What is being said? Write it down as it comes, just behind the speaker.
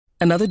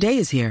Another day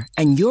is here,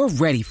 and you're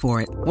ready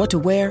for it. What to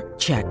wear?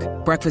 Check.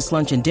 Breakfast,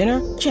 lunch, and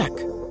dinner? Check.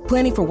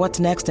 Planning for what's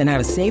next and how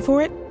to save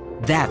for it?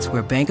 That's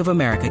where Bank of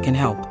America can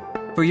help.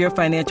 For your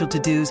financial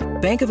to-dos,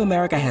 Bank of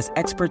America has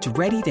experts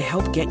ready to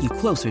help get you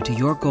closer to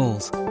your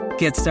goals.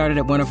 Get started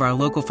at one of our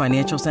local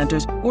financial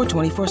centers or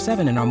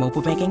 24/7 in our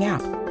mobile banking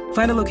app.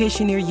 Find a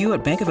location near you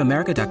at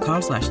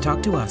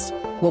bankofamerica.com/talktous.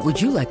 What would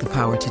you like the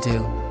power to do?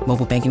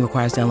 Mobile banking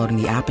requires downloading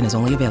the app and is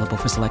only available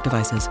for select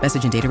devices.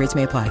 Message and data rates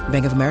may apply.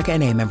 Bank of America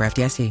N.A., member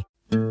FDIC.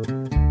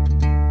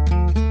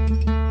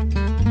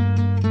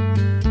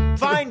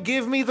 Fine,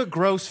 give me the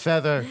gross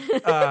feather.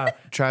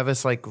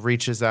 Travis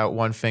reaches out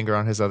one finger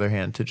on his other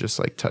hand to just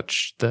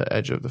touch the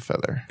edge of the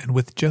feather. And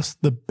with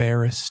just the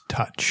barest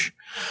touch,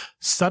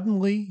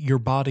 suddenly your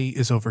body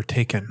is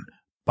overtaken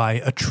by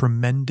a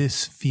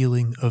tremendous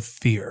feeling of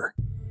fear.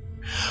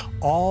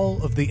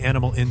 All of the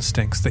animal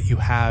instincts that you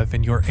have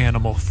in your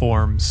animal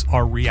forms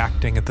are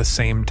reacting at the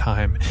same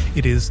time.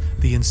 It is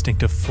the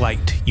instinct of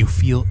flight. You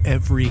feel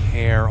every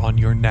hair on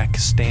your neck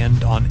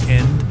stand on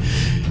end.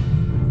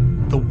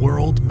 The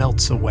world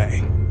melts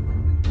away,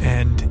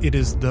 and it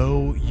is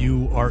though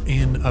you are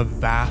in a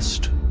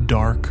vast,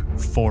 dark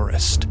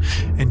forest,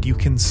 and you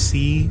can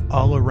see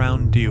all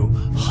around you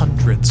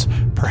hundreds,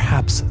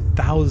 perhaps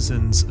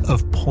thousands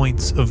of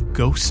points of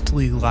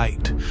ghostly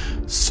light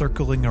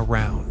circling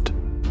around.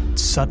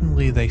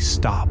 Suddenly they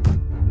stop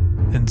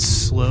and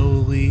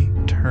slowly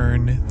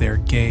turn their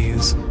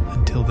gaze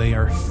until they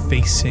are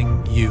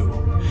facing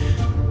you.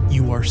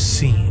 You are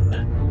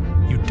seen.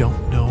 You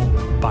don't know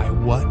by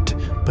what,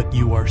 but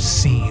you are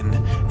seen,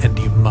 and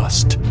you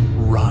must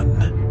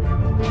run.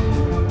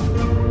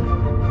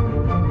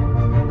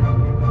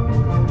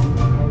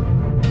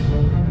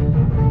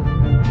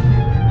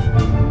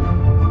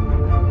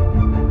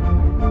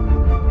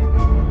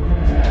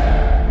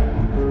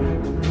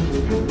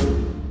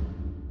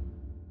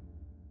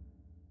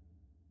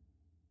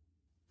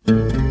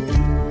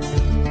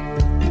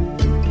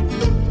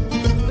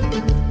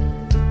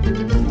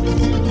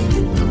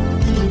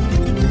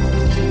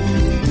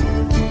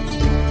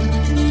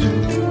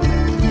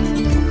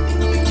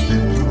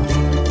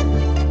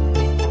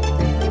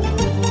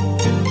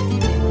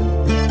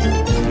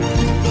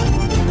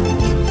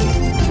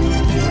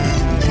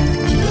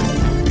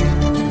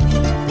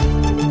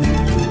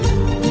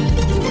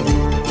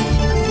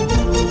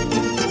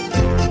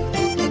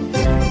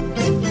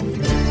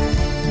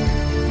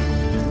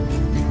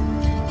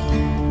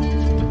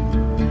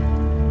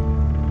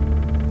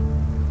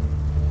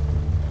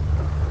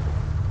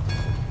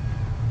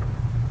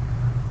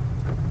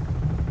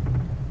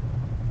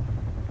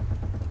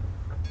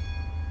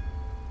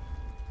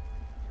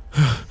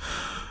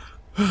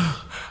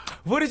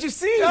 What did you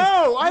see?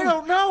 No, I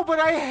don't know, but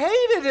I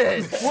hated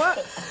it.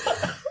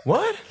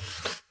 What?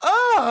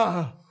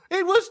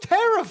 It was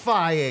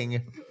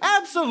terrifying.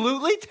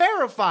 Absolutely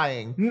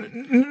terrifying.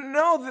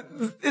 No,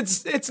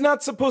 it's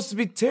not supposed to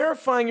be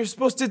terrifying. You're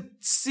supposed to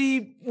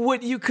see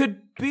what you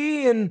could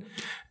be, and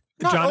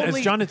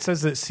John, it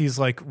says that he's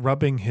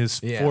rubbing his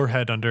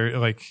forehead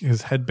under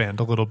his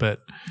headband a little bit.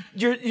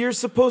 You're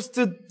supposed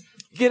to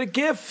get a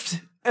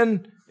gift,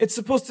 and it's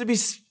supposed to be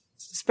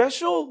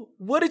special.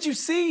 What did you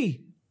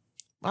see?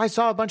 I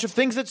saw a bunch of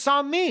things that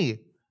saw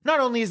me.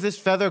 Not only is this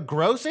feather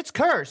gross, it's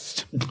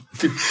cursed.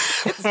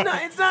 It's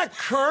not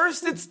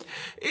cursed.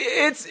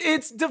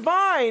 It's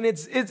divine.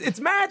 It's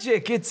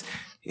magic. Give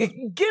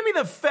me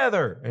the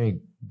feather. And he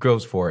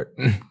goes for it.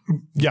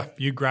 Yeah,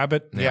 you grab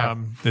it. Yeah.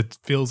 It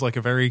feels like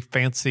a very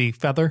fancy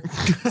feather.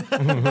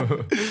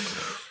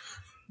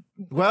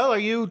 Well, are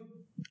you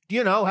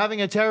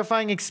having a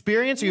terrifying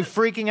experience? Are you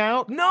freaking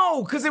out?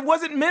 No, because it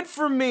wasn't meant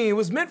for me. It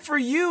was meant for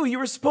you. You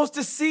were supposed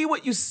to see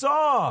what you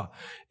saw.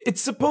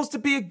 It's supposed to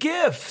be a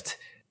gift.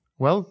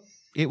 Well,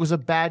 it was a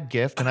bad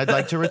gift, and I'd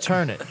like to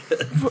return it.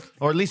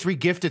 Or at least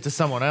re-gift it to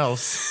someone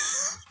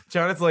else.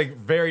 Jonathan's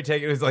very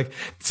taken.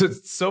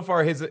 It's so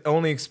far his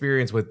only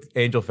experience with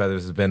angel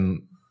feathers has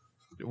been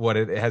what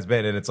it has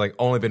been, and it's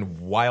only been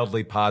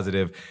wildly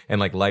positive and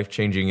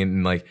life-changing,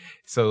 and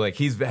so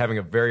he's having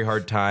a very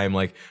hard time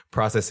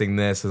processing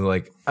this,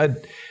 and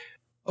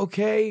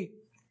okay,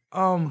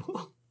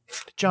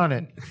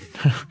 Johnny,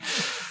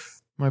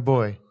 my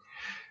boy,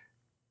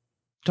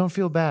 don't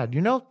feel bad.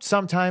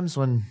 Sometimes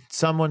when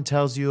someone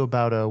tells you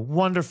about a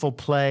wonderful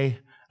play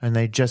and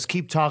they just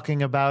keep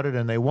talking about it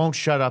and they won't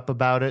shut up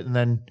about it, and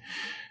then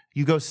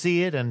you go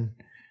see it and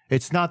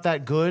it's not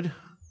that good,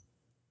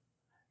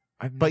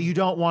 but you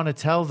don't want to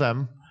tell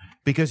them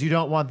because you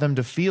don't want them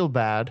to feel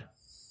bad.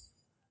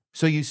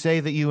 So you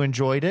say that you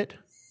enjoyed it.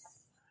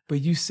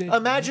 But you said...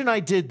 Imagine I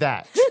did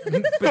that.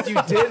 But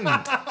you didn't.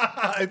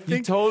 I think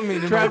you told me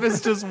to... Travis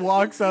just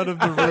walks out of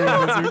the room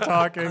as you're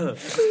talking.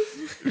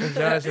 And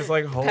John's just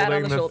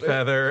holding the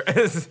feather.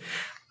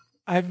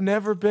 I've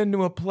never been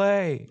to a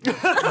play. The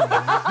context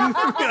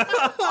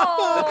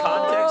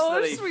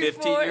that a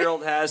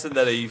 15-year-old has and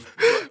that a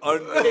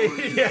unknown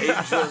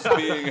ageless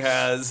being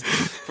has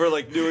for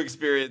like new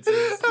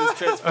experiences.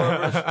 This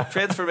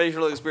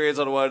transformational experience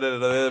on one end,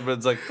 and the other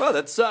one's like, "Oh,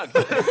 that sucked."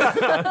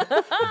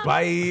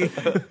 Bye.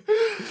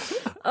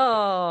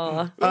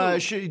 Oh.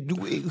 Should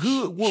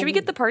Should we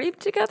get the party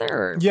together?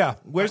 Or? Yeah.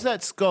 Where's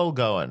that skull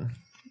going?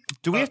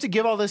 Do we have to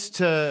give all this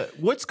to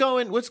what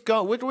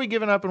are we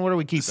giving up and what are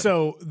we keeping?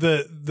 So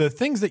the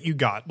things that you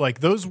got, like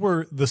those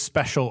were the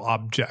special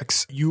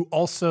objects. You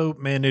also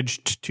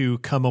managed to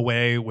come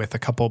away with a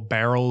couple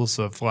barrels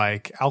of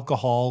like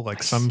alcohol,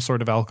 like some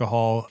sort of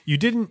alcohol. You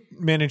didn't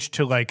manage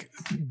to like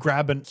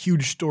grab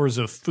huge stores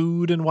of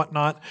food and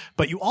whatnot,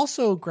 but you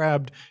also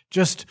grabbed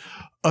just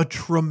a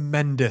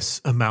tremendous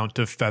amount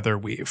of feather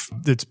weave.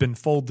 It's been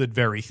folded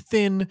very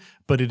thin,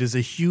 but it is a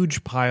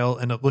huge pile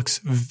and it looks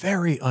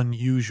very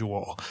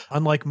unusual.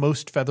 Unlike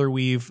most feather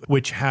weave,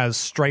 which has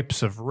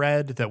stripes of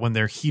red that when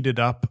they're heated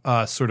up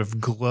sort of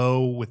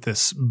glow with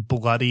this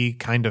bloody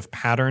kind of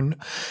pattern,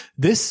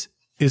 this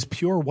is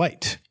pure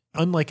white.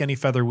 Unlike any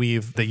feather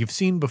weave that you've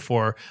seen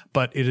before,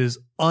 but it is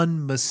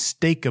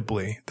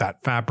unmistakably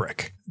that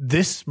fabric.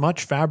 This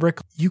much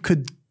fabric, you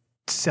could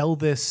sell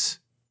this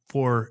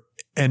for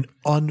an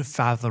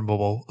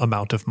unfathomable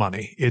amount of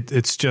money.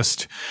 It's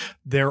just,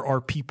 there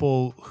are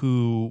people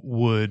who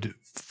would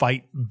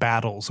fight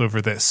battles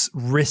over this,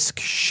 risk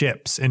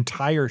ships,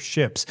 entire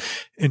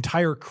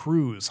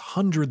crews,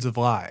 hundreds of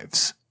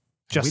lives.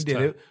 We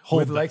did it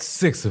with like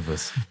 6 of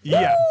us.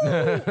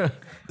 Yeah.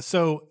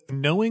 So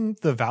knowing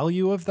the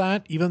value of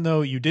that, even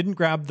though you didn't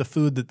grab the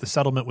food that the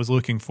settlement was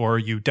looking for,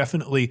 you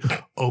definitely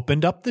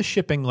opened up the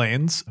shipping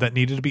lanes that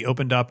needed to be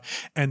opened up.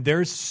 And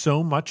there's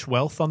so much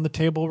wealth on the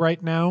table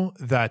right now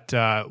that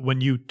when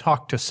you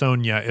talk to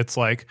Sonia, it's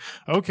like,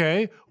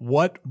 okay,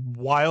 what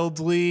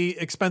wildly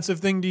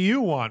expensive thing do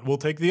you want? We'll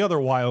take the other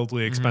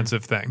wildly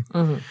expensive thing.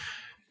 Mm-hmm.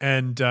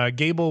 And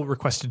Gable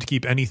requested to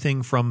keep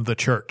anything from the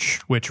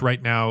church, which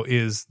right now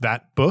is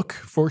that book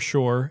for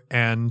sure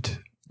and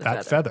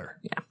that feather.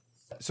 Yeah.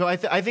 So I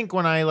think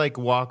when I like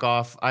walk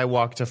off, I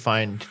walk to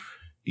find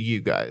you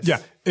guys. Yeah,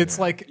 it's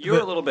like You're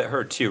a little bit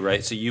hurt too,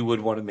 right? So you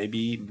would want to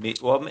maybe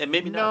not. No,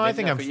 maybe I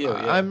think not I'm for you.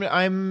 Yeah.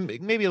 I'm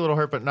maybe a little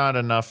hurt, but not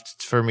enough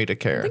for me to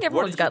care. I think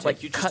everyone's got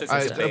like You just cuts took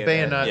and a stuff. A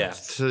bayonet. Yeah.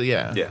 So,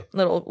 yeah. Yeah.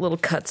 Little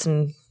cuts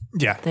and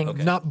yeah, thing.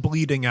 not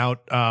bleeding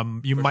out.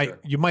 You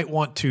might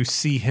want to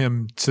see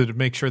him to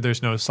make sure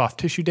there's no soft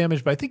tissue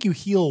damage, but I think you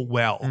heal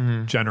well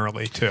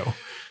generally too.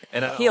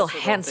 And I Heal also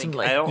don't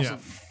handsomely. think- I also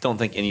don't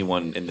think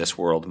anyone in this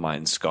world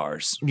minds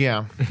scars.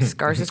 Yeah.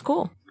 Scars is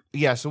cool.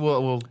 Yeah.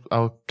 So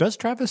Does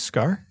Travis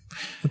scar?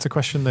 That's a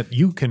question that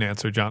you can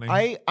answer, Johnny.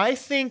 I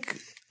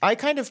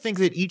kind of think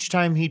that each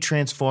time he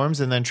transforms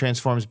and then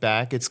transforms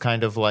back, it's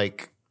kind of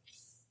like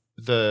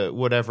the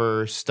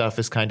whatever stuff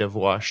is kind of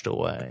washed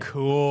away.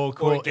 Cool.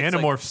 it gets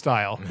Animorph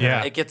style.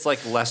 Yeah. It gets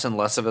like less and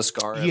less of a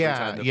scar every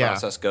time the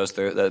process goes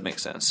through. That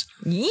makes sense.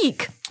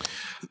 Yeek.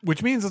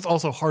 Which means it's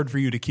also hard for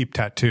you to keep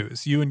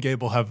tattoos. You and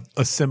Gable have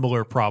a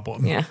similar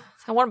problem. Yeah.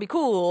 I want to be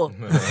cool.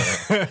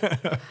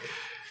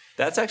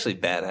 That's actually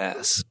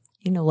badass.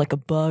 You know, like a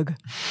bug.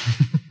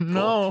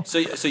 No. So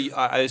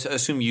I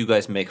assume you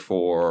guys make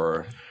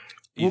for.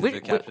 We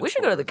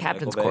should go to the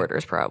captain's bay.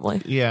 quarters,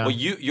 probably. Yeah. Well,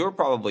 you're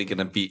probably going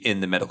to be in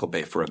the medical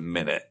bay for a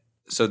minute.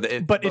 So,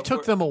 But it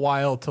took them a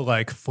while to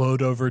like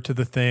float over to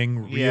the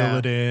thing, reel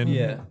it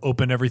in,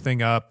 open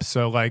everything up.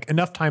 So like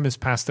enough time has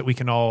passed that we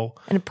can all.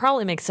 And it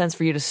probably makes sense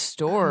for you to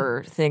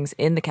store things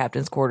in the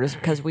captain's quarters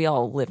because we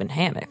all live in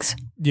hammocks.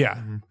 Yeah.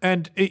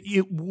 And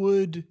it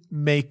would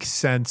make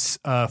sense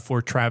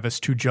for Travis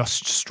to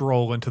just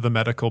stroll into the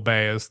medical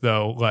bay as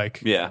though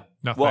like. Yeah.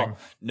 Nothing. Well,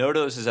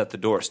 Nodos is at the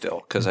door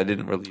still because I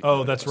didn't really.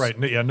 Oh, that's right.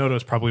 Yeah,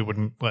 Nodos probably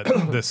wouldn't let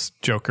this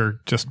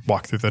Joker just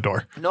walk through the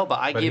door. No, but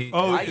I give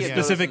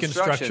specific Nodos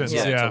instructions,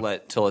 yeah.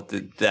 to let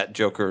that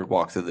Joker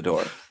walk through the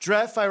door.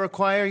 Dref, I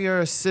require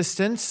your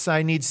assistance.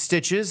 I need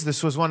stitches.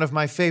 This was one of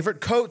my favorite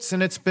coats,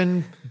 and it's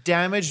been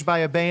damaged by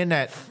a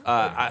bayonet.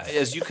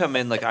 As you come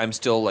in, like I'm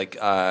still like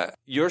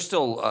you're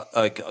still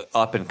like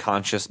up and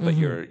conscious, but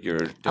you're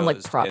I'm, like,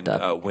 dozed, propped and,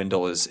 up.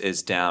 Wendell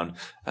is down.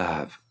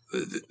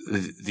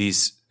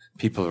 These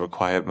people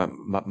require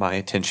my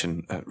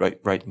attention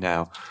right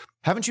now.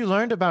 Haven't you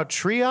learned about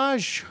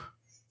triage?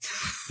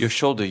 Your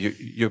shoulder,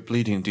 you're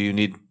bleeding. Do you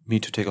need me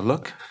to take a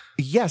look?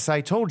 Yes,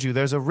 I told you.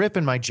 There's a rip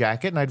in my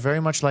jacket, and I'd very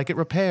much like it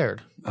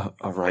repaired.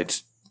 All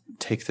right,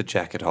 take the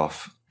jacket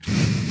off.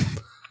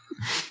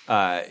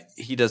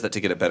 He does that to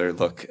get a better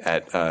look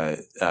at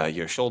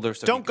your shoulder.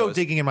 So Don't go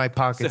digging in my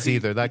pockets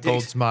either. That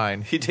gold's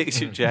mine. He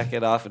takes your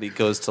jacket off and he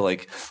goes to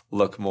like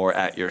look more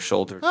at your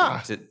shoulder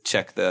to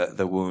check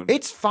the wound.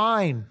 It's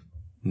fine.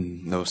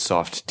 No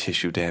soft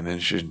tissue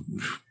damage.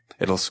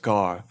 It'll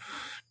scar.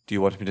 Do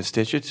you want me to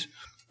stitch it?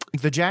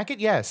 The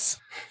jacket, yes.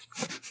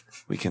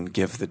 We can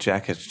give the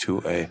jacket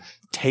to a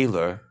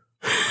tailor.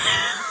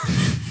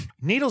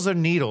 Needles are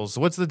needles.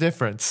 What's the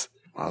difference?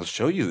 I'll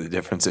show you the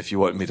difference if you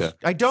want me to.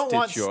 I don't stitch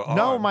want. your arm.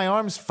 No, my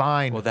arm's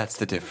fine. Well, that's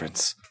the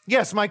difference.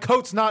 Yes, my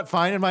coat's not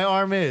fine, and my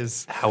arm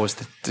is. How was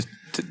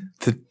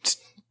the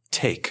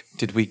take?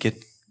 Did we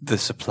get the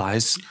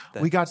supplies?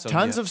 We got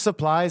tons of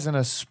supplies and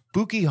a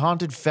spooky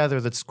haunted feather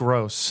that's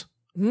gross.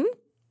 You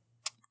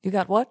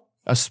got what?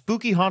 A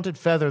spooky haunted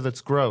feather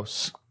that's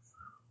gross.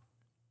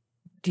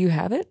 Do you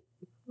have it?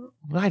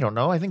 I don't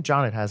know. I think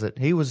Jonnet has it.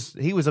 He was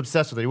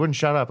obsessed with it. He wouldn't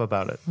shut up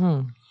about it.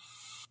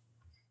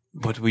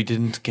 But we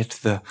didn't get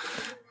the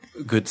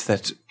goods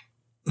that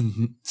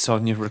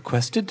Sonia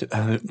requested.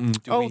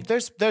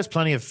 There's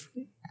plenty of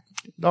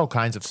all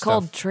kinds of It's stuff.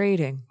 called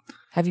trading.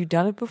 Have you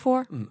done it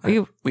before?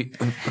 I'm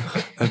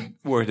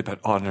worried about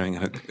honoring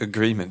an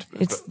agreement.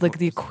 It's like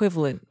the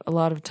equivalent. A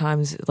lot of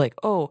times, like,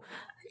 oh,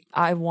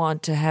 I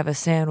want to have a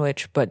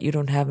sandwich, but you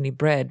don't have any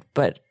bread,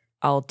 but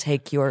I'll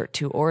take your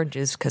 2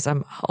 oranges because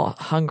I'm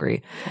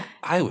hungry.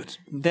 I would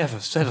never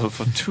settle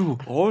for 2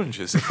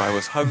 oranges if I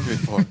was hungry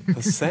for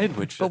a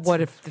sandwich. But what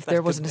if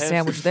there wasn't a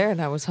sandwich there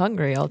and I was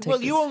hungry? I'll take.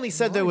 Well, you only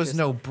said there was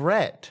no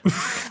bread.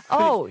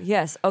 Oh,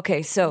 yes.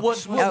 Okay, so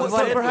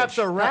Perhaps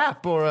a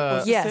wrap or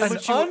an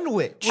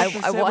unwich.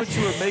 Sandwich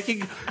you were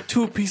making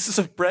 2 pieces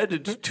of bread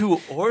and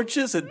 2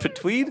 oranges in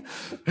between?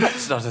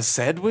 That's not a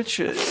sandwich.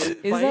 Is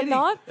that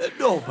not?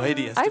 No, by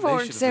any estimation. I have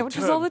orange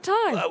sandwiches all the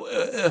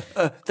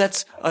time.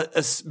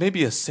 That's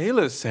maybe a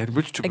sailor's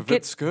sandwich to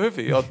prevent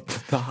scurvy on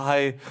the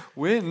high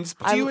winds.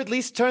 Do you at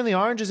least turn the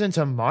oranges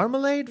into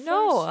marmalade first?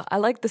 No, I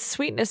like the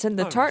sweetness and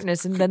the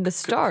tartness and then the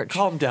starch.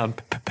 Calm down,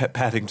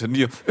 Paddington.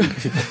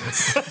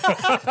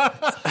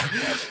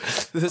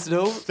 There's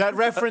no... That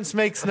reference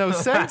makes no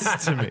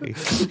sense to me.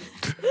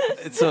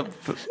 It's a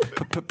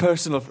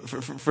personal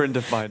friend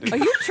of mine. Are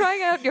you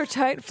trying out your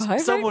tight 5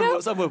 right now?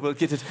 Someone will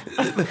get it.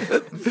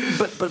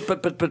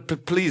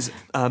 but please,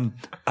 I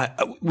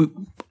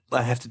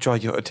have to draw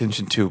your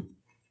attention to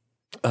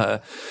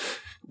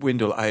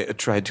Wendell. I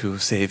tried to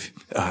save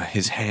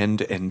his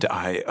hand, and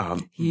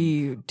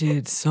He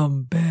did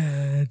some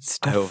bad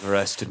stuff. I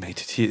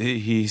overestimated.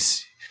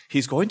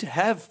 He's going to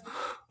have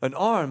an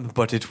arm,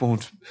 but it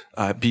won't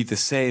be the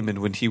same. And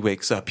when he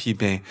wakes up, he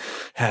may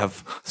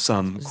have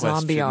some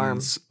zombie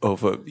questions arm.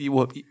 over.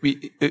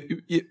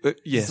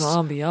 Yes,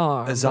 zombie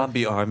arm. A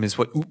zombie arm is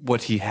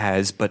what he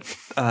has, but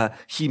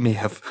he may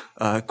have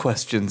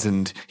questions,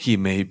 and he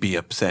may be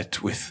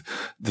upset with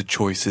the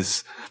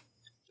choices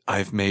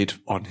I've made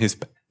on his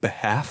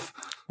behalf.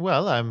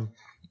 Well, I'm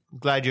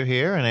glad you're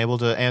here and able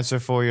to answer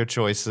for your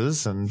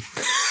choices. And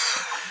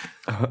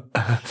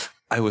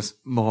I was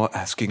more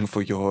asking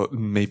for your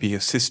maybe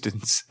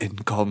assistance in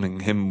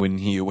calming him when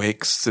he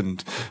awakes,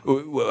 and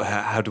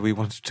how do we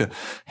want to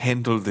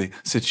handle the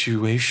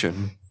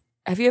situation?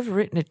 Have you ever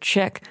written a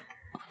check?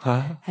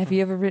 Huh? Have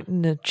you ever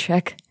written a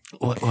check?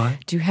 What?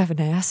 Do you have an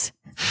ass?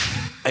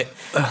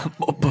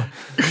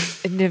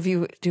 And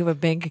do you have a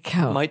bank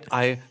account? Might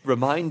I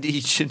remind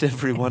each and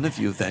every one of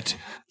you that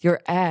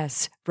your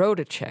ass wrote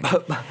a check.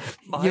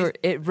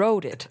 It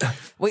wrote it.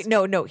 Wait,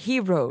 no, he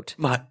wrote.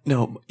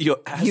 Your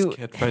ass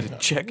can't write a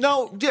check.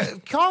 No,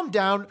 calm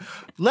down.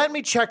 Let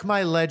me check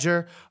my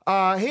ledger.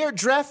 Here,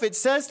 Dreff, it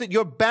says that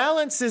your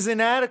balance is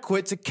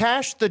inadequate to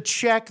cash the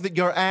check that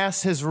your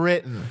ass has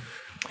written.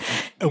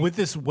 And with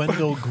this,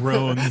 Wendell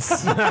groans.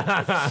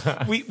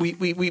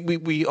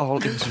 We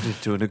all entered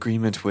into an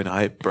agreement when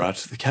I brought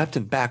the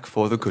captain back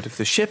for the good of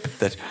the ship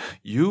that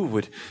you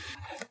would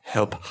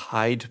help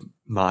hide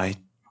my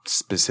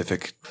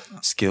specific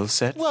skill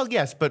set. Well,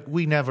 yes, but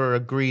we never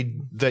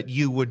agreed that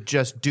you would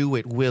just do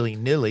it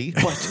willy-nilly.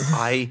 But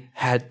I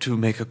had to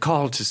make a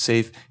call to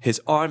save his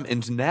arm,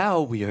 and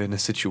now we are in a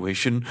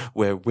situation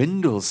where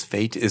Wendell's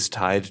fate is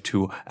tied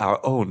to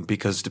our own,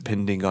 because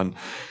depending on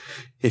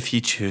if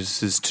he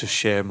chooses to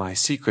share my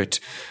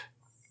secret,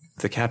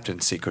 the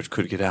captain's secret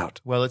could get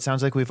out. Well, it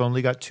sounds like we've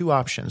only got 2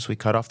 options. We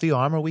cut off the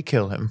arm or we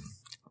kill him.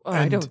 Oh,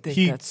 I don't think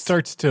he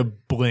starts to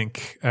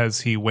blink as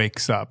he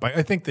wakes up.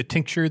 I think the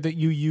tincture that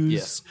you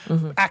use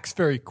acts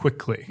very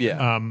quickly.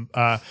 Yeah.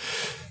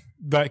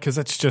 Because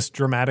that's just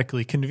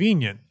dramatically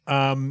convenient.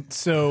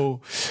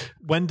 So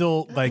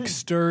Wendell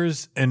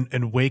stirs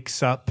and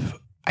wakes up.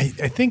 I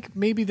think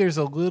maybe there's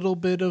a little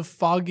bit of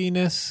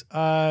fogginess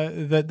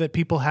that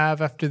people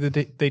have after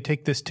they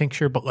take this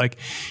tincture, but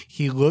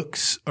he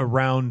looks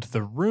around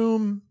the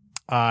room.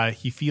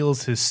 He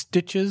feels his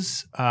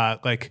stitches,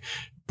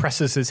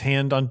 presses his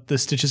hand on the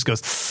stitches,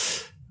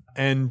 goes,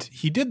 and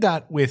he did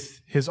that with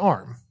his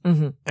arm.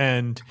 Mm-hmm.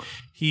 And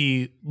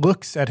he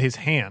looks at his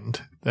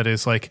hand that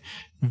is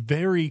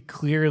very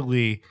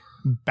clearly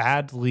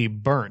badly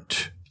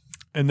burnt.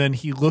 And then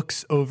he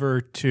looks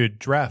over to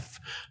Dreff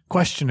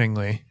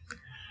questioningly.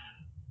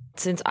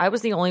 Since I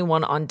was the only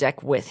one on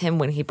deck with him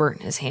when he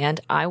burnt his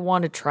hand, I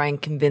want to try and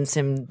convince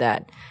him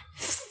that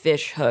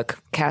Fish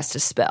Hook cast a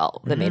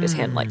spell that made his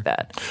hand like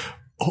that.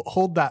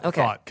 Hold that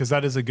thought, because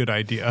that is a good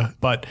idea.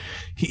 But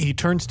he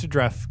turns to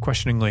Dreff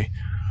questioningly.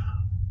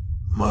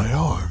 My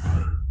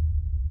arm.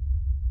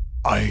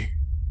 I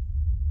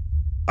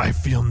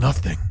feel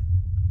nothing.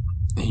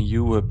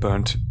 You were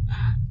burnt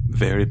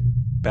very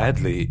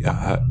badly.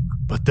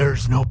 But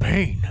there's no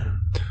pain.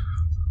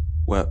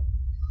 Well,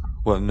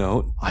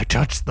 no. I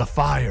touched the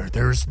fire.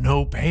 There's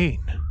no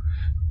pain.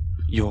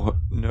 Your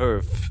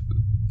nerves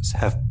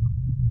have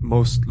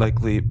most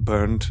likely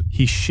burned.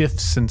 He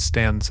shifts and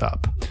stands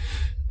up,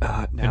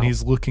 Now, and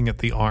he's looking at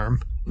the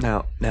arm.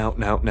 Now.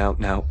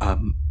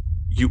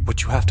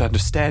 What you have to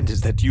understand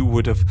is that you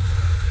would have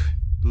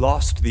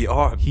lost the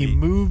arm. He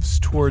moves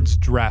towards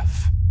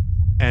Dref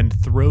and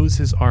throws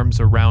his arms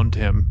around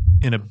him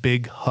in a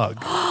big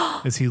hug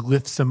as he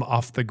lifts him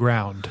off the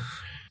ground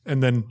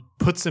and then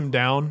puts him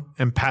down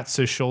and pats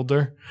his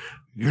shoulder.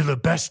 You're the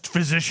best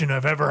physician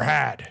I've ever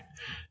had.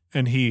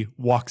 And he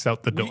walks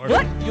out the door.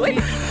 What? Wait.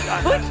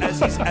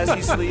 As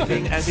he's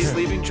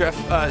leaving,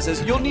 Dref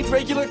says, "You'll need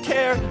regular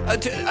care."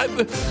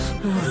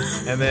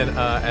 And then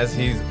as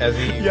he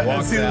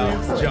walks out,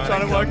 leaves,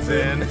 Johnny comes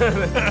in.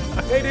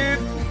 Hey,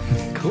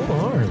 dude. Cool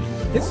arm.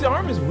 His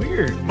arm is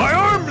weird. My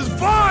arm is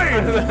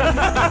fine!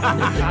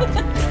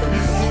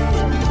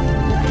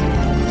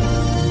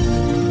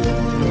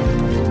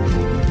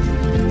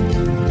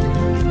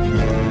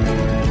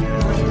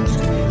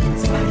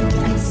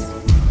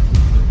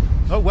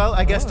 Oh, well,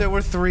 I guess there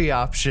were 3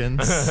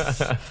 options.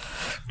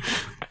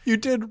 You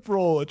did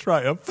roll a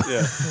triumph.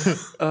 Yeah.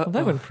 Well,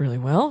 that went really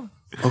well.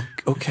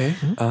 Okay.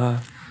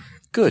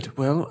 Good.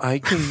 Well, I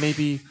can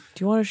maybe.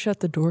 Do you want to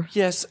shut the door?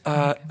 Yes.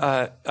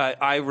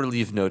 I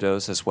relieve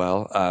Nodos as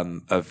well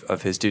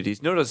of his duties.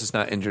 Nodos is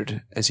not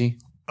injured, is he?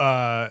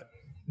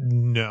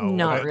 No.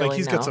 Not really, Like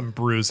he's no. got some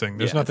bruising.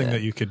 There's Yeah, nothing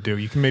that you could do.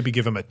 You can maybe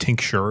give him a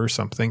tincture or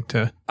something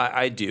to.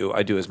 I do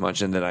as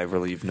much, and then I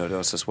relieve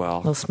Nodos as well. A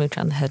little smooch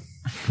on the head.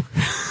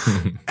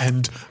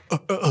 And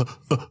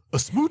a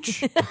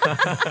smooch.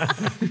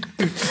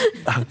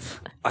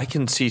 I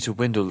can see to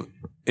Wendell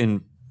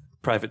in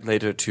private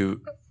later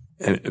to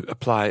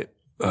apply.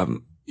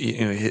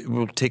 It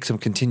will take some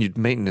continued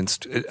maintenance.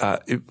 Well,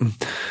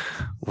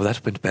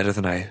 that went better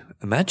than I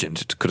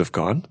imagined it could have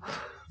gone.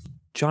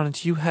 John,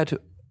 you had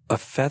a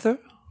feather?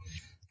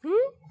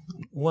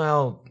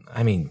 Well,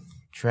 I mean,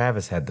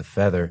 Travis had the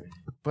feather.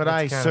 But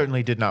I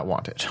certainly did not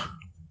want it.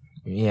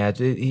 Yeah,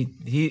 I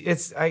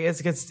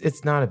guess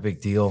it's not a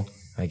big deal,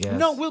 I guess.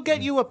 No, we'll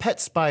get you a pet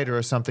spider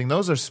or something.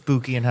 Those are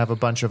spooky and have a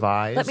bunch of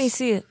eyes. Let me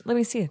see it.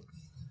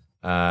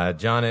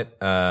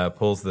 Jonnet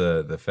pulls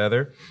the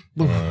feather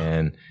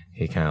and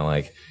he kind of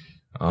like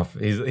off.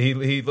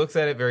 He looks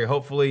at it very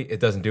hopefully. It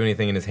doesn't do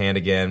anything in his hand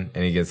again,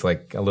 and he gets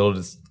like a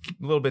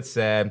little bit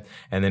sad,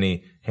 and then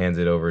he hands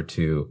it over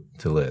to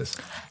Liz.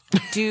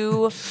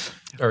 Liz,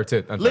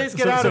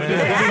 get out of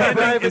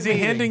here. Is he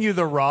handing you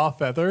the raw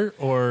feather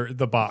or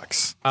the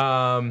box?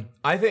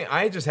 I think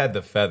I just had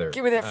the feather.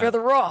 Give me that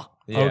feather raw.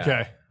 Yeah.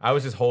 Okay. I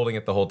was just holding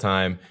it the whole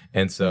time,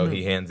 and so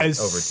he hands it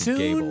over to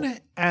Gable. As soon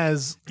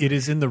as it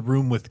is in the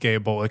room with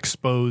Gable,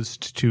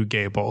 exposed to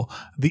Gable,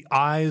 the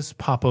eyes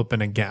pop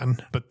open again,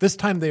 but this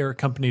time they are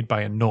accompanied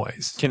by a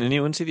noise. Can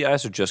anyone see the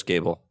eyes or just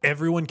Gable?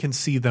 Everyone can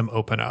see them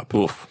open up.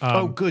 Oof.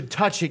 Oh, good.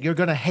 Touch it. You're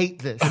going to hate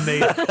this. And they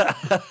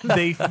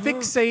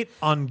fixate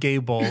on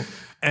Gable,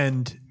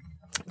 and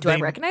Do I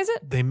recognize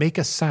it? they make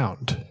a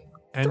sound.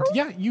 And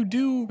yeah, you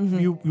do.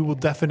 You will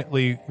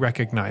definitely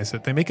recognize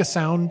it. They make a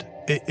sound.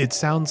 It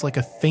sounds like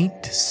a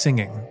faint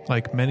singing,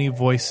 like many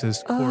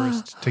voices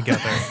chorused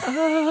together.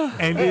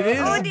 And it is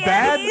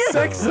bad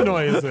sex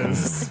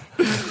noises.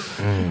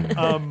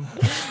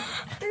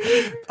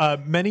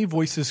 Many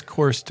voices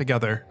chorused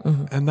together,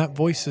 and that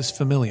voice is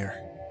familiar.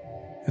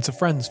 It's a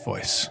friend's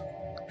voice.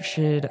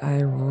 Should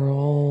I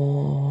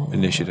roll?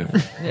 Initiative.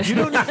 You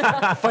don't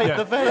fight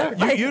the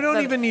feather. You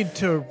don't even need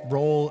to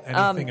roll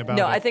anything about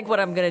it. No, I think what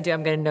I'm going to do,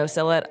 I'm going to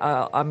no-sell it.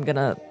 I'm going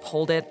to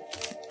hold it.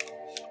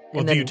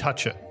 Well, do you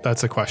touch it?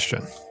 That's a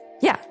question.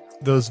 Yeah.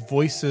 Those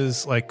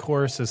voices, like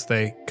choruses,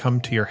 they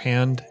come to your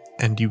hand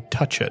and you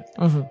touch it.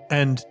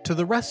 And to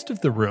the rest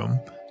of the room,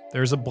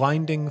 there's a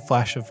blinding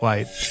flash of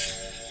light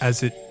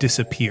as it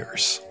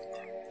disappears.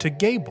 To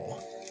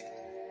Gable,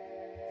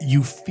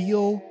 you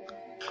feel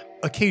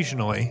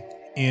occasionally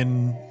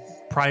in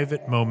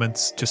private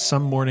moments, just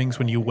some mornings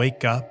when you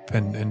wake up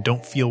and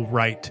don't feel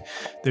right,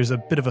 there's a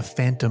bit of a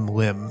phantom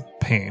limb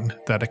pain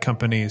that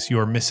accompanies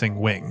your missing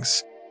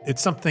wings.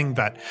 It's something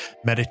that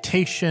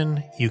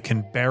meditation you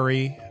can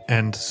bury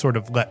and sort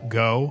of let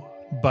go,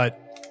 but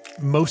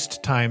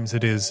most times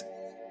it is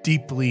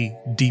deeply,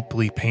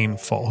 deeply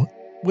painful,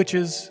 which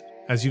is,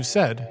 as you've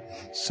said,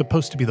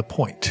 supposed to be the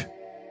point.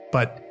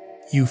 But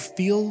you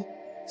feel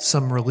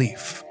some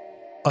relief.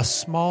 A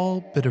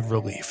small bit of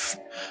relief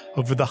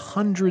over the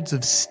hundreds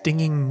of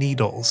stinging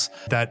needles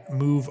that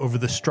move over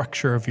the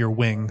structure of your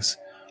wings.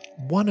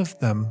 One of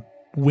them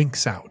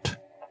winks out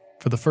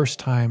for the first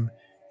time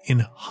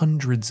in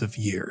hundreds of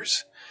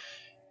years,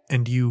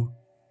 and you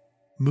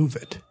move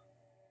it.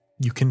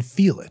 You can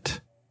feel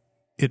it.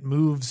 It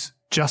moves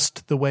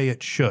just the way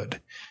it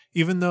should.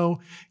 Even though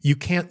you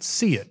can't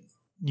see it,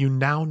 you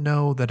now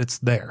know that it's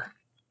there,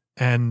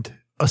 and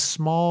a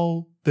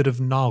small bit of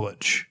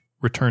knowledge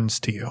returns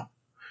to you.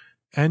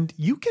 And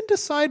you can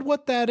decide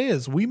what that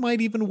is. We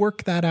might even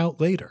work that out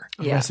later.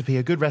 Yeah. Recipe,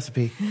 a good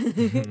recipe.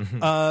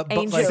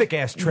 Angel. Sick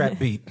ass trap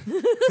beat.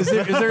 Is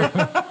there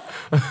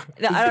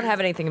No, I don't have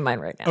anything in mind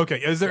right now. okay?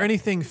 Is there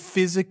anything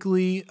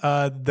physically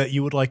that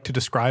you would like to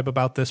describe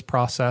about this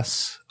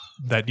process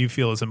that you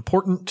feel is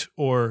important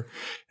or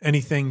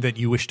anything that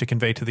you wish to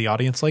convey to the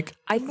audience? Like,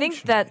 I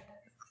think that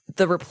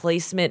the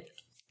replacement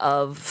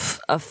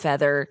of a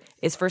feather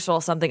is, first of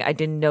all, something I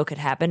didn't know could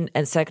happen,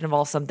 and second of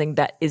all, something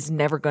that is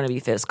never going to be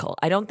physical.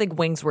 I don't think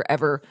wings were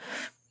ever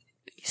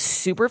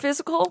super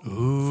physical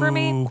for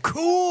me.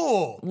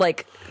 Cool.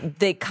 Like,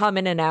 they come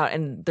in and out,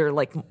 and they're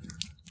like,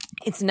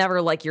 it's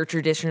never like your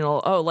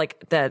traditional, oh,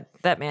 like that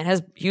man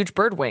has huge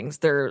bird wings.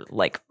 They're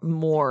like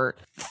more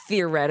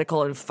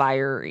theoretical and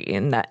fiery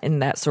in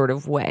that sort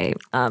of way.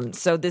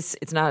 So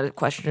it's not a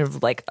question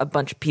of like a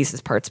bunch of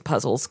pieces, parts,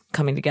 puzzles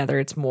coming together.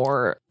 It's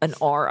more an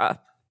aura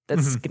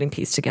that's getting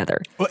pieced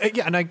together. Well,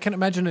 yeah, and I can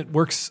imagine it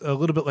works a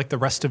little bit like the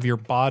rest of your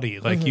body.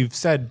 Like you've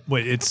said,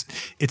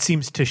 it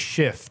seems to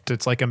shift.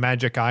 It's like a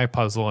magic eye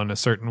puzzle in a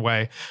certain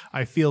way.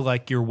 I feel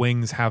like your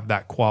wings have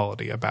that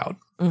quality about.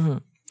 Mm-hmm.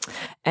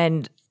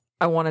 And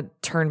I want to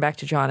turn back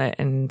to Jonna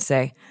and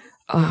say,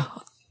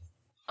 oh,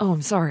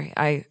 I'm sorry.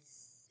 I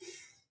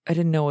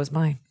didn't know it was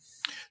mine.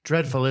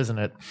 Dreadful, isn't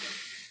it?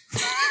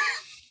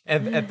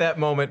 At that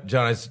moment,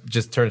 John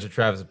just turns to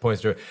Travis and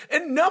points to her.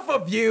 Enough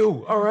of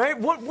you! All right,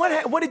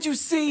 what did you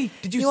see?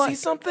 Did you see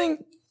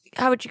something?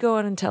 How would you go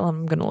in and tell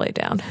him I'm going to lay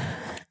down?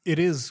 It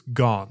is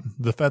gone.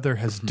 The feather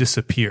has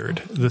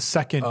disappeared. The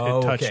second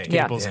it touched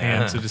Gable's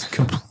hands, it just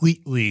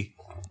completely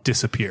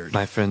disappeared.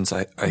 My friends,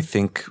 I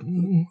think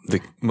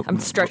I'm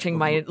stretching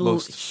my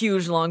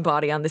huge long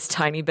body on this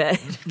tiny bed.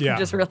 Yeah.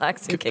 Just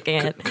relaxing, kicking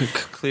it.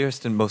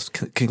 Clearest and most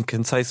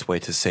concise way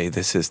to say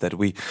this is that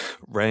we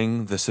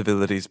rang the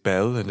civility's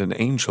bell and an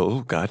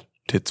angel got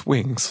its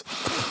wings.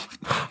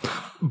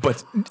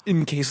 But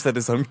in case that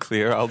is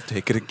unclear, I'll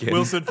take it again.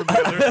 Wilson from the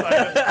other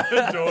side of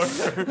the door.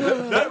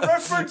 That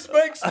reference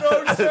makes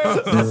no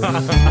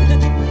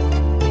sense.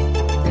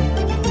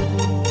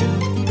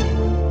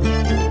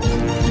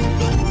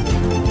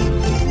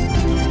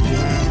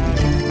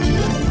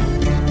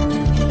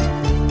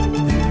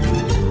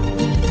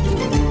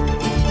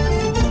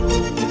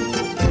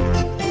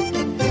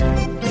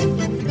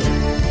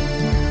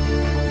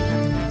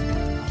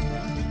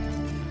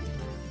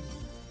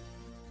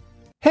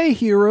 Hey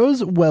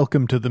heroes,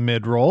 welcome to the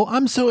mid-roll.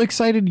 I'm so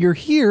excited you're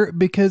here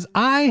because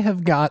I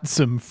have got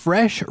some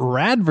fresh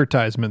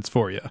radvertisements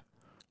for you.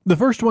 The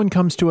first one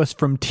comes to us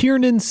from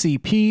Tiernan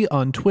CP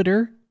on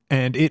Twitter,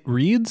 and it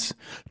reads,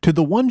 "To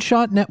the One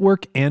Shot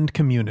Network and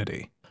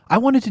community. I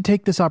wanted to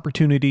take this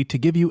opportunity to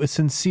give you a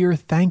sincere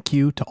thank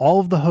you to all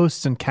of the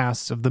hosts and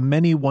casts of the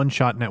many One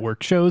Shot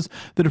Network shows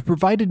that have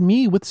provided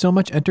me with so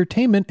much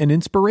entertainment and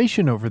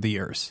inspiration over the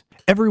years.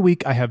 Every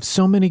week I have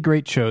so many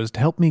great shows to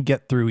help me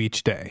get through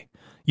each day.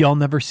 Y'all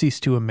never cease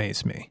to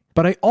amaze me.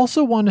 But I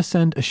also want to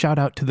send a shout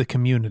out to the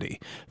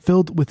community,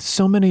 filled with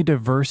so many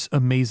diverse,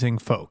 amazing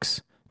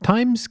folks.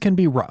 Times can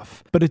be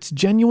rough, but it's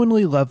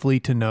genuinely lovely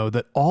to know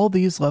that all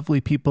these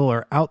lovely people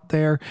are out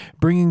there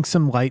bringing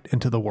some light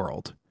into the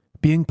world.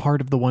 Being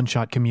part of the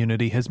one-shot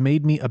community has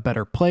made me a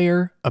better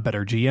player, a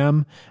better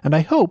GM, and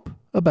I hope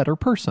a better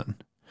person.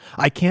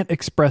 I can't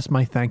express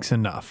my thanks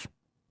enough.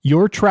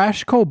 Your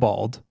trash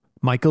kobold,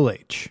 Michael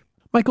H."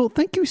 Michael,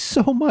 thank you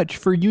so much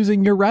for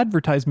using your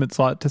advertisement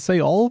slot to say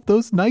all of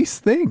those nice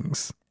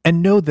things.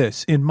 And know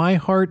this, in my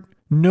heart,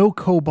 no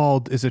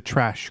kobold is a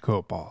trash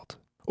kobold.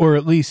 Or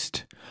at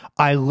least,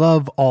 I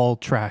love all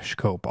trash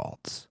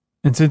kobolds.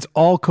 And since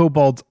all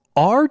kobolds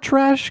are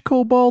trash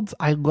kobolds,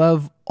 I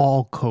love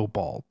all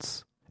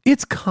kobolds.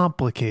 It's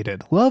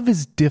complicated. Love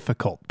is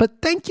difficult.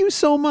 But thank you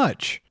so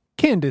much.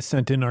 Candace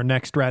sent in our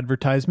next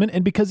advertisement,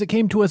 and because it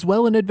came to us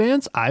well in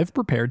advance, I've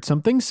prepared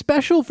something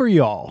special for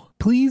y'all.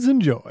 Please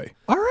enjoy.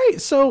 All right,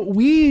 so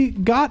we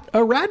got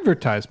a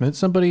radvertisement.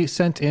 Somebody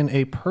sent in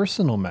a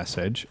personal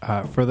message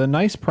for the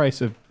nice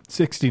price of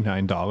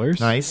 $69.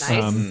 Nice.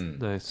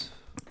 Nice.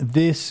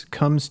 This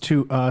comes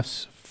to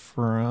us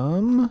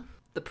from...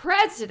 The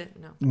president.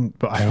 No.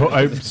 But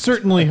I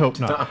certainly hope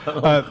not.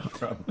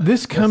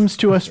 This comes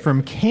to us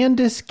from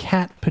Candace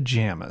Cat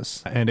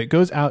Pajamas, and it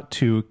goes out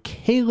to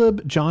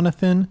Caleb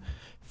Jonathan.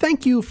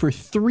 Thank you for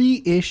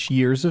 3-ish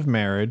years of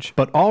marriage,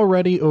 but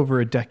already over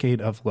a decade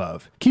of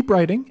love. Keep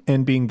writing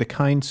and being the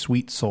kind,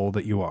 sweet soul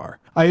that you are.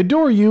 I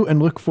adore you and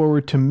look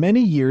forward to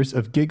many years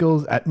of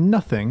giggles at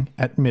nothing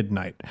at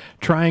midnight,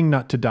 trying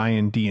not to die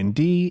in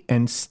D&D,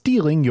 and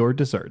stealing your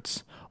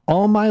desserts.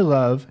 All my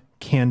love,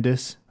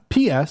 Candace.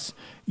 P.S.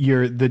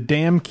 You're the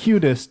damn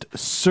cutest,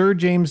 Sir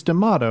James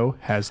D'Amato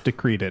has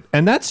decreed it.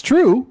 And that's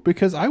true,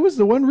 because I was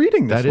the one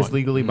reading this That is one.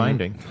 legally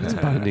binding. It's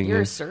binding.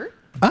 You're a sir?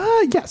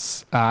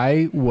 Yes.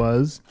 I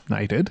was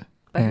knighted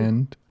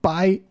and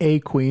by a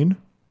queen.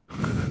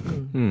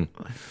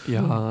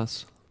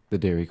 Yes. The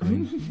Dairy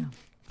Queen.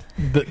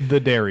 The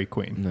Dairy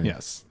Queen.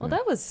 Yes. Well,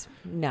 that was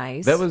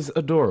nice. That was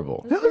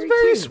adorable. That was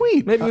very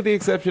sweet. Maybe with the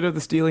exception of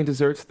the stealing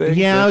desserts thing.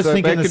 Yeah, I was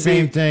thinking that the could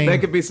same be, thing. That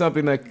could be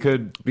something that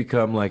could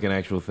become like an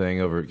actual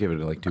thing over. Give it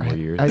like 2 more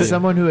years. As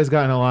someone who has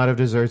gotten a lot of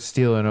desserts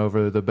stealing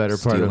over the better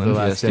part of the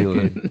last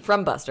decade.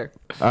 From Buster.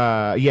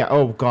 Yeah.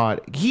 Oh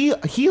God. He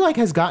like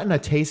has gotten a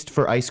taste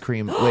for ice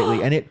cream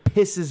lately, and it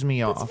pisses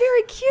me off. It's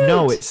very cute.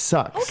 No, it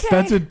sucks. Okay.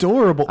 That's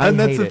adorable, I and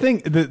that's hate the it.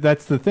 thing.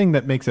 That's the thing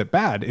that makes it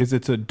bad. Is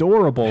it's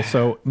adorable,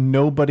 so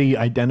nobody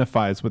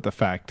identifies with the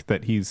fact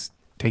that he's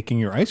taking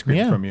your ice cream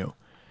Yeah. from you.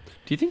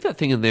 Do you think that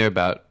thing in there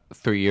about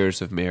 3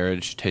 years of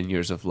marriage, 10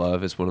 years of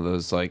love is one of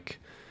those like,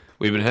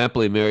 we've been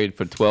happily married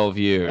for 12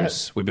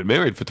 years. We've been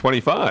married for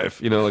 25.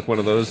 You know, like one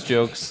of those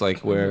jokes, like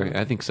where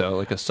I think so,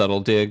 like a subtle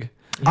dig.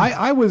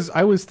 I was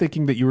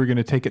thinking that you were going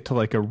to take it to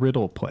like a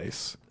riddle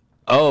place.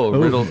 Oh,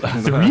 riddle.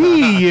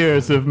 3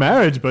 years of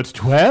marriage, but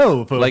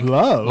 12 of like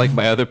love. like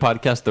my other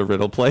podcast, The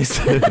Riddle Place.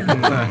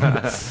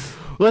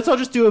 Let's all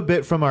just do a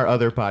bit from our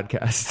other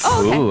podcasts.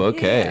 Ooh,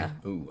 okay. Yeah.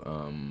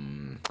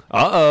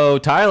 Uh-oh,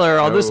 Tyler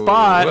on the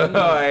spot. Well,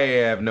 I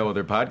have no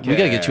other podcast. We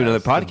gotta get you another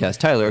podcast,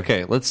 Tyler.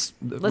 Okay, make- this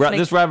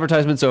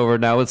advertisement's over.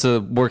 Now it's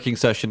a working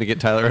session to get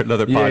Tyler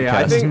another podcast. Yeah,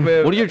 I think.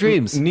 What are your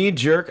dreams? Knee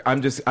jerk. I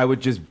would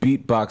just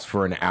beatbox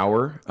for an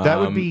hour. That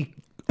would be.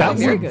 that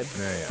Very would good.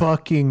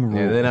 fucking rule.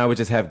 And then I would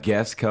just have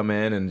guests come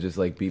in and just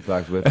like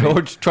beatbox with me.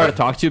 Or just try to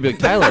talk to you, be like,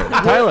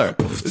 Tyler,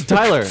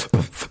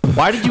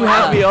 why did you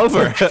have me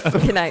over?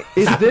 Can I?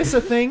 Is this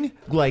a thing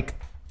like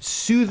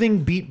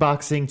soothing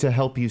beatboxing to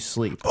help you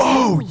sleep?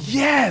 Oh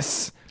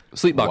yes.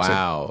 Sleepboxing.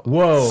 Wow.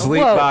 Whoa.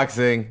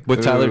 Sleepboxing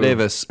With Tyler Ooh.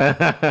 Davis.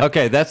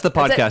 Okay, that's the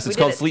That's it. podcast. We It's did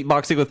called it.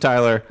 Sleepboxing with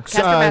Tyler.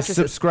 Casper mattresses.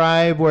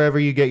 Subscribe wherever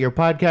you get your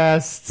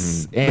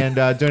podcasts and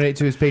donate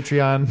to his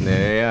Patreon.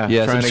 Yeah.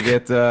 Yeah, Trying to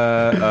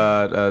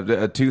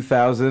get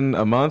 2,000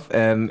 a month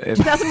and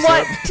 2000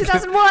 what?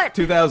 2000 what? Likes,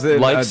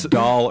 2,000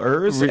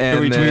 dollars, re- and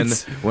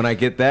retweets. then when I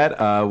get that,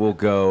 we'll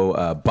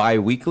go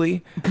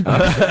bi-weekly.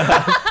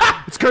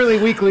 It's currently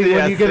weekly. When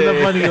Yes, you get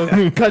enough money,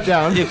 you'll cut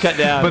down. You cut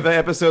down. But the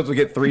episodes will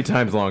get 3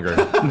 times longer.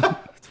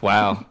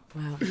 Wow.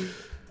 Wow.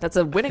 That's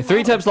a winning 3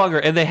 model. times longer,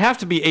 and they have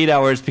to be 8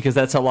 hours because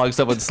that's how long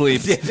someone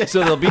sleeps.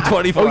 So they'll be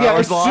 24 Oh yeah!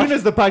 hours As long. soon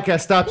as the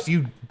podcast stops,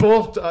 you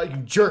both you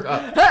jerk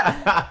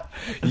up.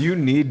 You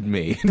need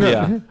me.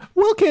 Yeah.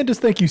 Well, Candace,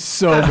 thank you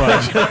so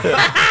much.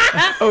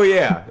 Oh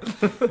yeah.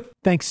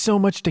 Thanks so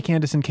much to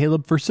Candace and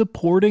Caleb for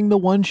supporting the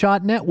One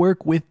Shot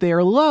Network with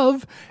their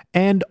love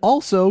and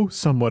also,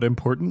 somewhat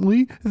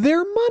importantly,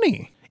 their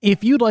money.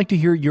 If you'd like to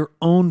hear your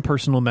own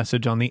personal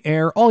message on the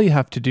air, all you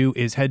have to do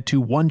is head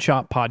to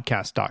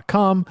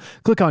oneshotpodcast.com,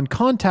 click on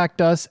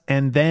Contact Us,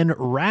 and then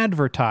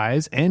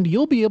Radvertise, and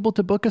you'll be able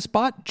to book a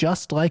spot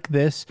just like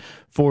this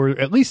for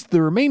at least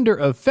the remainder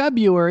of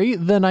February,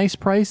 the nice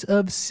price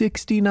of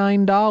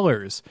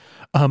 $69.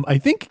 I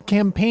think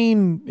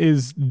campaign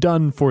is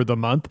done for the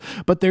month,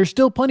 but there's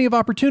still plenty of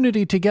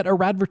opportunity to get a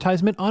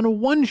Radvertisement on a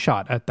One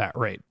Shot at that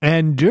rate.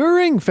 And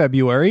during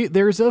February,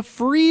 there's a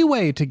free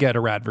way to get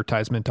a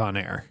Radvertisement on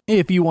air.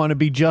 If you want to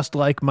be just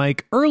like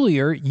Mike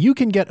earlier, you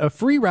can get a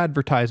free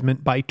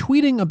Radvertisement by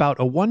tweeting about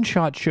a One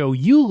Shot show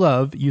you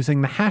love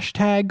using the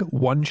hashtag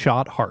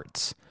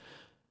OneShotHearts.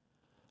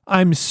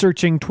 I'm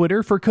searching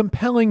Twitter for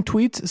compelling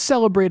tweets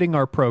celebrating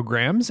our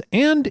programs,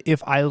 and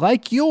if I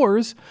like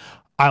yours,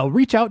 I'll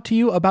reach out to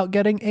you about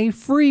getting a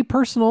free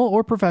personal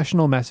or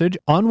professional message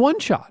on One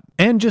Shot.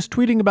 And just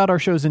tweeting about our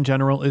shows in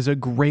general is a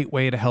great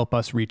way to help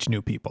us reach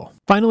new people.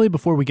 Finally,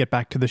 before we get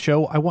back to the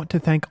show, I want to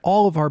thank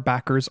all of our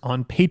backers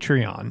on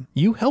Patreon.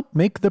 You help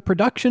make the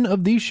production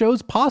of these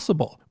shows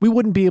possible. We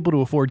wouldn't be able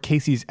to afford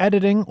Casey's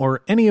editing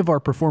or any of our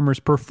performers'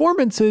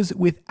 performances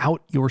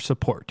without your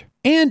support.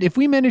 And if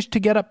we manage to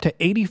get up to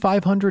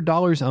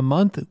 $8,500 a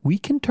month, we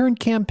can turn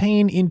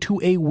Campaign into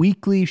a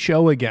weekly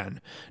show again.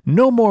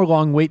 No more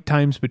long wait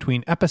times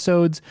between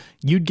episodes.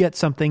 You'd get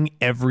something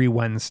every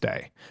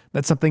Wednesday.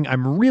 That's something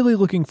I'm really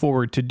looking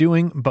forward to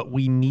doing, but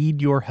we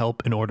need your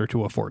help in order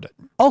to afford it.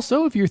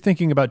 Also, if you're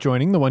thinking about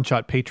joining the One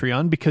Shot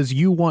Patreon because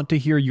you want to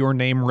hear your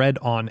name read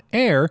on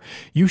air,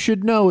 you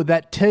should know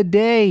that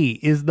today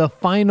is the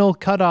final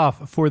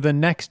cutoff for the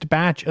next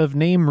batch of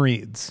name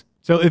reads.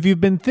 So if you've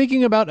been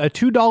thinking about a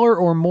 $2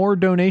 or more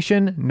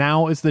donation,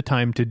 now is the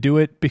time to do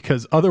it,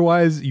 because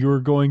otherwise you're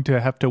going to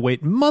have to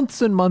wait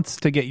months and months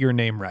to get your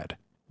name read.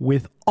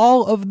 With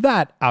all of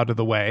that out of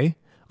the way,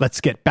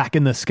 let's get back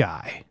in the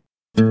sky.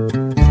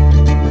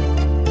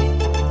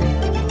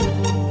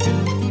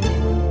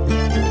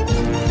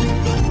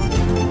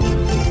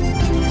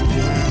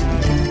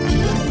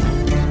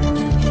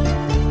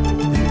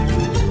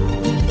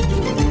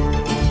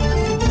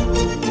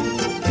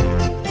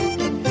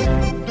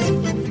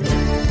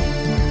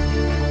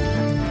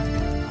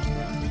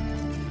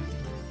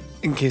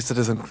 In case it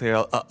isn't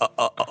clear,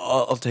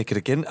 I'll take it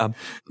again.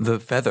 The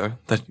feather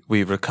that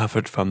we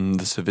recovered from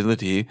the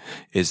civility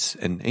is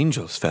an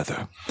angel's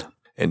feather,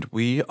 and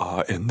we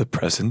are in the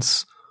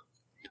presence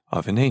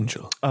of an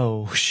angel.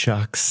 Oh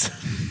shucks.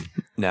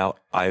 Now,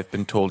 I've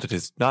been told it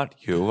is not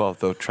you,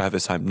 although,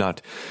 Travis, I'm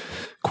not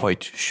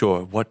quite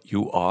sure what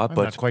you are, I'm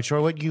but not quite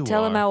sure what you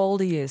Tell are. him how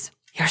old he is.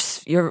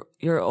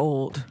 You're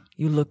old.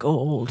 You look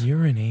old.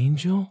 You're an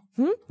angel?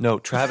 no,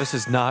 Travis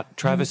is not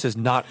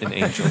an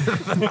angel.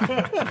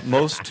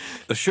 Most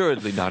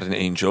assuredly not an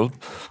angel,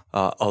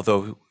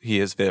 although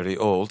he is very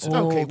old.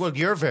 Okay, well,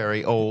 you're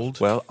very old.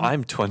 Well,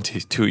 I'm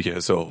 22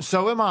 years old.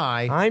 So am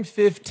I. I'm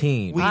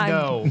 15. We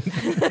know.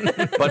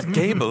 But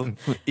Gable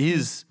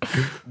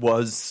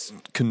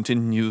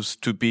continues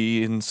to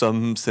be in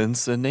some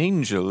sense an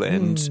angel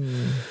and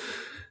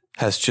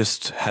has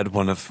just had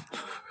one of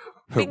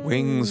her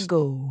wings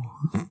Go.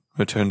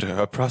 returned to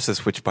her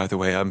process, which, by the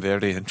way, I'm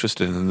very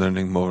interested in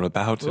learning more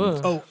about.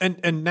 And Oh,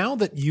 and now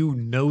that you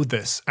know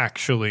this,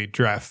 actually,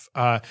 Dreff,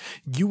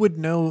 you would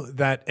know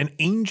that an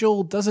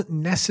angel doesn't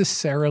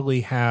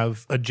necessarily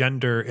have a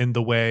gender in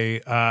the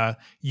way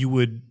you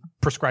would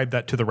prescribe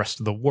that to the rest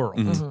of the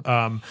world.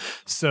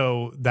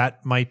 So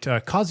that might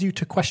cause you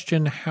to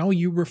question how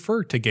you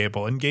refer to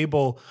Gable. And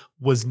Gable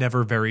was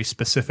never very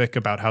specific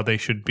about how they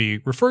should be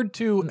referred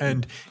to,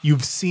 and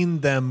you've seen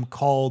them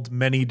called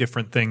many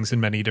different things in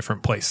many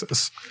different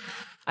places.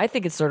 I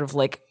think it's sort of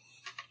like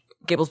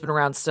Gable's been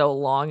around so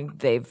long,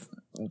 they've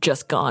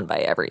just gone by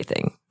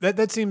everything.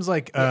 That seems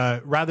like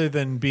rather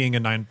than being a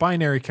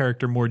non-binary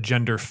character, more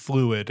gender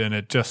fluid, and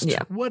it just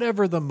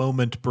whatever the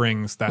moment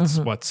brings, that's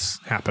what's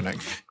happening.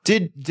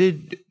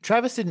 Did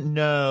Travis didn't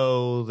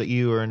know that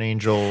you were an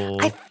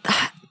angel,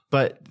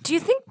 but Do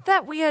you think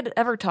that we had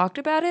ever talked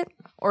about it?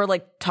 Or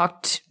like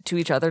talked to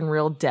each other in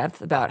real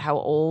depth about how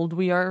old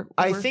we are?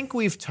 I think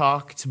we've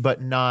talked,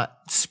 but not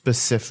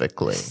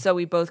specifically. So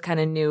we both kind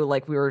of knew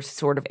like we were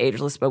sort of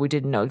ageless, but we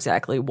didn't know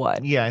exactly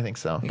what. Yeah, I think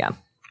so. Yeah.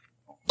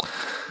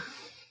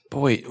 but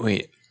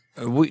wait.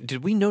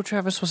 Did we know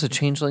Travis was a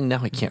changeling?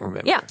 Now I can't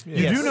remember. Yeah.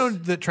 You do know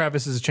that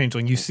Travis is a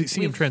changeling. You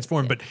see him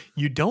transform, but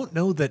you don't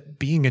know that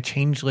being a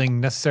changeling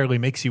necessarily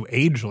makes you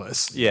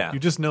ageless. Yeah. You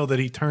just know that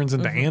he turns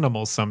into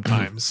animals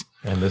sometimes.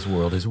 And this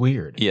world is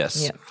weird.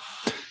 Yes.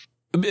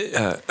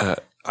 Yeah.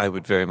 I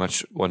would very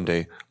much one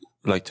day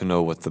like to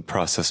know what the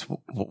process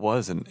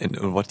was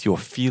and what you're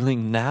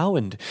feeling now.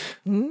 And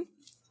You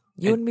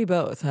and me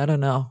both. I don't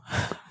know.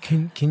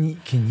 Can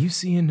you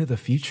see into the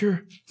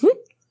future?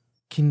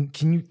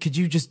 Could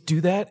you just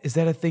do that? Is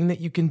that a thing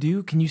that you can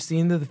do? Can you see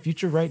into the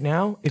future right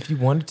now if you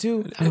wanted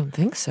to? I don't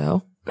think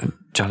so.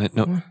 Janet,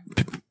 no,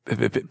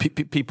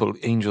 people,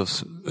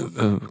 angels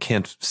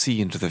can't see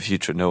into the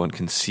future. No one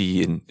can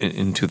see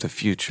into the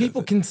future.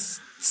 People can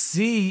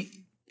see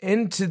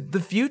into the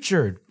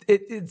future.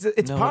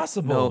 It's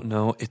possible.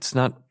 No, it's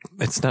not.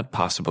 It's not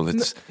possible.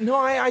 It's No,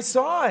 I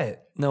saw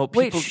it. no.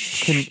 Wait, People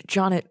can.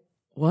 Johnnet,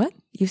 what?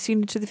 You've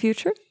seen into the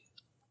future?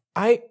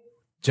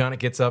 Johnnet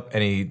gets up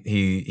and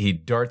he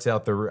darts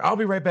out the room. I'll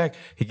be right back.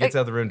 He gets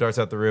out the room, darts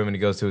out the room, and he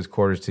goes to his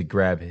quarters to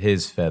grab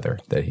his feather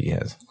that he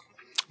has.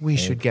 We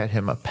should get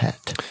him a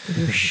pet.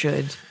 You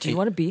should. Do you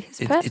want to be his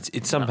pet?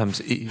 It's sometimes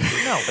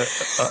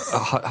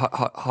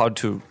hard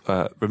to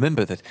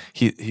remember that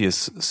he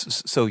is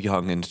so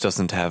young and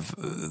doesn't have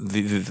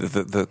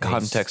the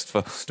context for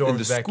in the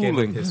Storms back in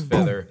schooling. with his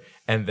feather,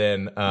 and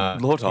then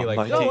Lord he,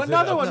 Almighty. Oh, takes it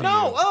another up one. to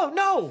No. you. Oh,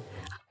 no.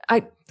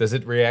 Does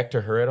it react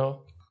to her at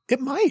all? It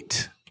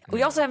might.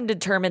 We also haven't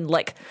determined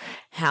like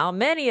how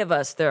many of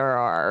us there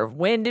are.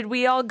 When did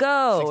we all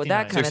go?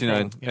 That kind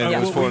 69, of thing. and it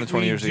was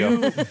 420 years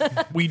ago.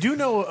 We do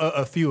know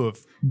a few of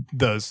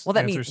those. Well,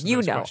 that answers means to you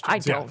those know. I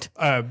questions. don't.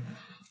 Yeah.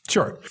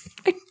 Sure.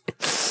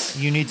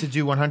 You need to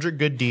do 100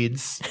 good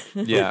deeds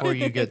Yeah, before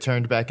you get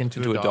turned back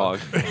into to a dog.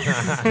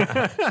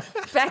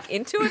 Back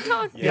into a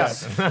dog?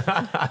 Yes.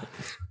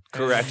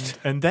 Correct.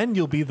 And then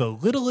you'll be the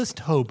littlest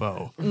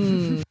hobo.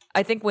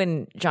 I think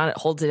when John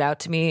holds it out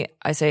to me,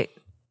 I say,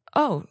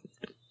 "Oh,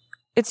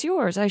 it's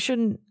yours. I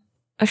shouldn't."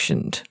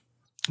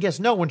 Yes,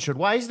 no one should.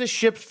 Why is this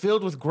ship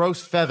filled with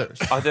gross feathers?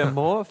 Are there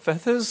more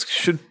feathers?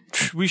 Can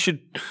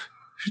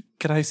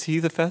I see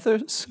the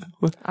feathers?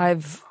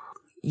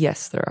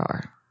 Yes, there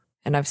are.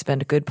 And I've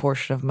spent a good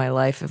portion of my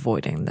life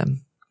avoiding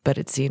them. But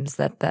it seems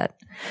that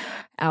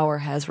hour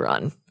has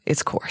run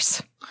its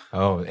course.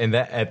 Oh, and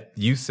that at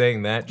you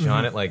saying that,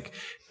 Johnnet like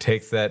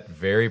takes that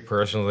very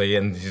personally,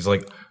 and she's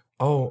like,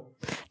 "Oh,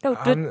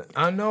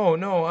 No,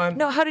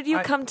 no, how did you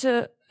come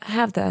to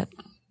have that?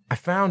 I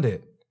found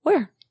it.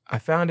 Where? I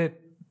found it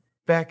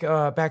back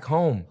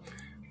home.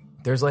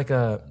 There's like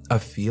a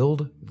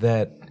field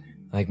that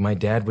like my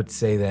dad would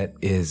say that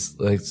is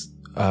like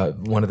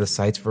one of the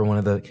sites for one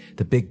of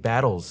the big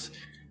battles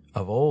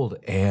of old,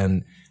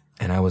 and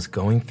I was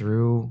going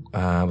through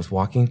I was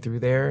walking through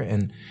there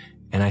and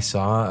I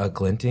saw a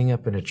glinting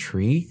up in a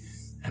tree,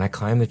 and I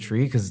climbed the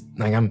tree because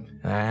like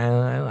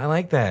I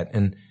like that,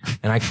 and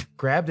I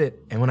grabbed it,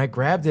 and when I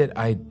grabbed it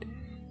I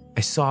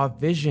saw a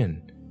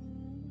vision,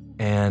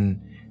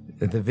 and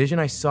the vision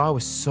I saw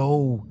was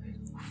so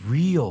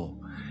real,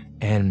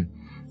 and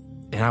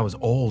I was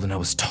old, and I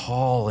was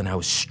tall, and I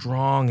was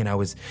strong, and I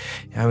was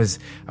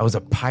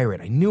a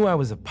pirate. I knew I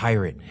was a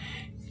pirate,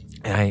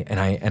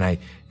 and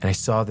I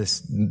saw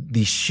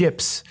these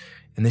ships,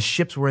 and the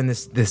ships were in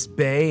this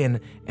bay,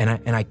 and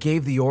I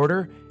gave the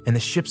order, and the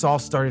ships all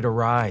started to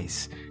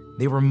rise.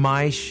 They were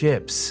my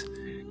ships.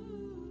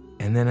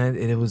 And then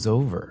it was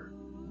over.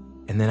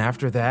 And then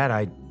after that,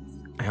 I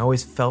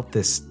always felt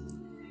this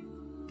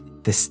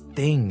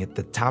thing at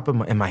the top of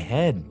my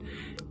head.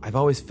 I've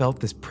always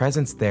felt this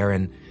presence there,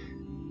 and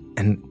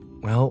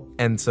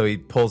so he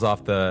pulls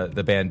off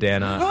the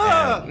bandana.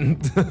 Ah!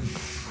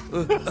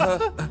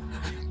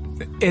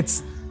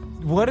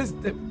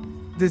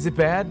 Is it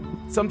bad?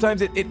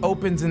 Sometimes it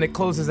opens and it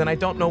closes, and I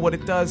don't know what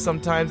it does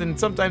sometimes, and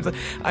sometimes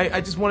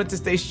I just want it to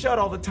stay shut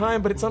all the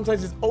time, but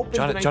sometimes it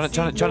opens.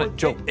 Jonathan,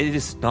 Joe, it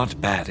is not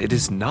bad. It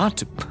is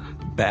not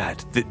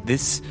bad.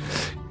 This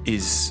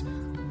is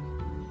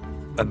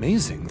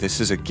amazing. This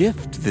is a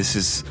gift.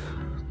 This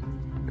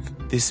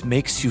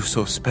makes you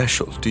so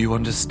special. Do you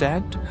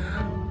understand?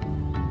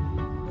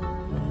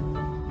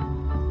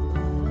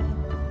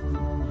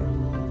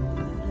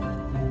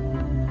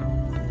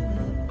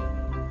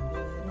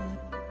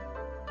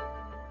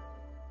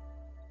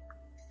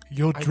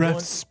 You're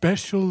dressed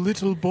special,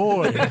 little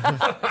boy.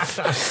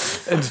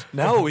 And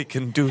now we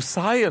can do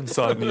science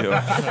on you.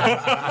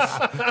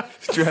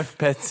 Dreff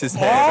pets his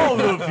head.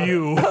 All of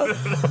you.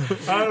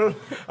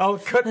 I'll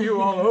cut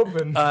you all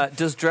open.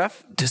 Does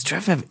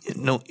Dreff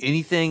know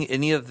anything?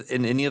 Any of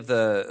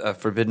the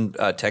forbidden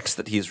texts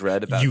that he's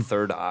read about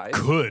third eye?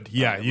 Could,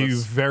 yeah, you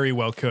very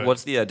well could.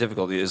 What's the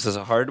difficulty? Is this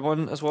a hard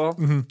one as well?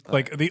 Mm-hmm.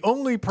 Like the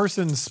only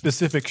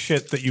person-specific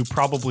shit that you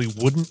probably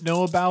wouldn't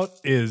know about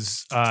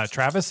is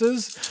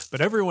Travis's, but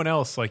everyone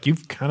else, like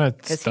you've kind of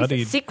studied.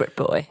 He's a secret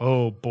boy.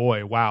 Oh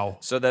boy, wow.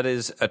 So that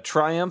is a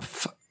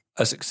triumph,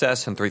 a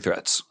success, and 3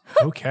 threats.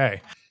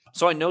 Okay.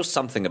 So I know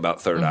something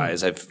about third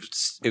eyes. I've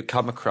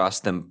come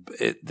across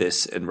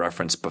this in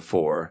reference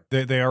before.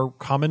 They are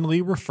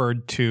commonly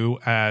referred to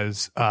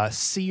as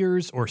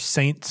seers or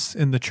saints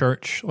in the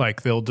church.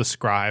 Like they'll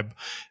describe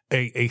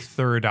a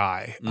third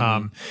eye.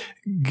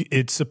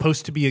 It's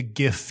supposed to be a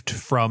gift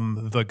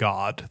from the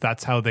god.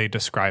 That's how they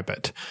describe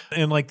it.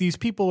 And like these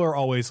people are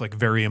always like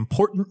very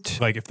important.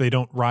 Like if they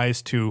don't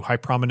rise to high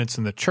prominence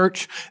in the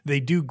church,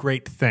 they do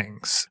great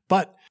things.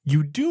 But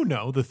you do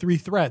know the 3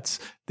 threats,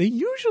 they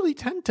usually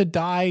tend to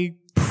die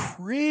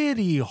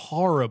pretty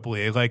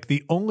horribly. Like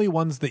the only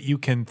ones that you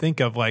can think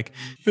of, like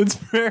it's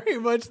very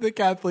much the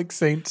Catholic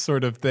saint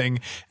sort of thing,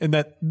 in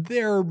that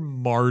they're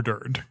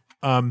martyred.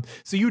 So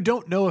you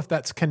don't know if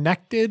that's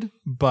connected,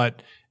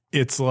 but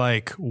it's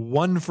like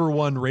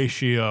 1-for-1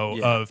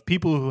 ratio of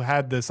people who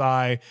had this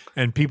eye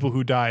and people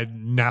who died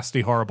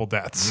nasty, horrible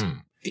deaths.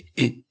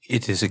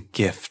 It is a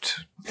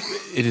gift.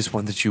 It is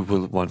one that you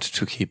will want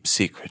to keep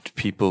secret.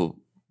 People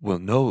will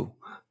know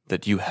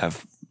that you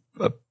have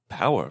a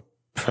power,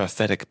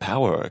 prophetic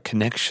power, a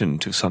connection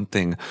to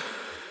something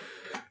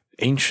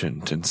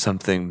ancient and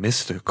something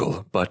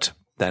mystical, but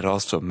that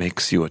also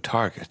makes you a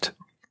target.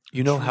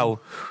 You know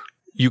how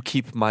you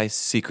keep my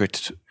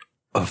secret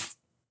of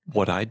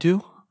what I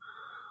do?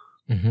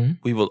 Mm-hmm.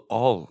 We will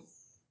all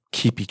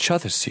keep each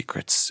other's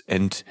secrets,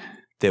 and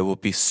there will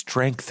be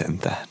strength in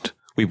that.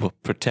 We will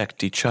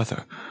protect each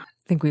other.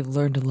 I think we've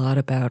learned a lot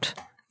about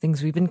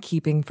things we've been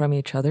keeping from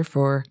each other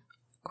for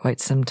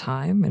quite some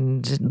time,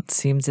 and it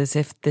seems as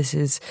if this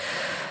is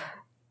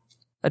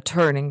a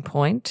turning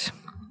point.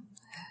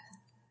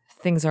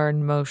 Things are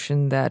in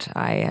motion that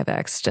I have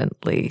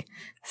accidentally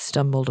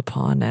stumbled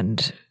upon,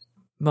 and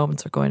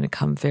moments are going to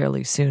come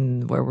fairly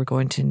soon where we're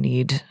going to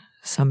need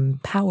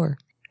some power.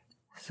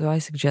 So I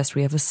suggest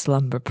we have a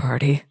slumber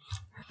party.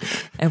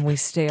 And we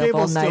stay up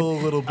all night. Still a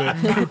little bit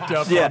cooped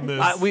up on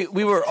this.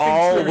 We were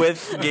all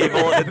with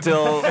Gable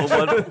until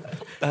one.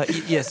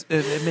 Yes,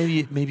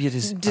 maybe it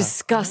is.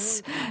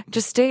 Discuss.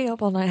 Just stay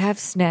up all night, have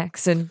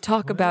snacks, and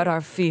talk about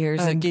our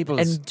fears and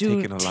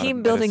do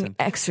team building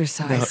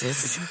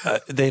exercises. No,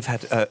 they've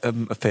had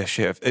a fair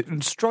share of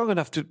it. Strong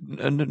enough to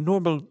a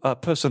normal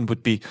person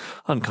would be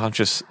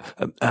unconscious.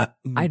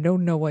 I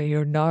don't know why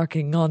you're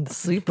narking on the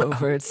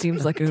sleepover. It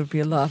seems like it would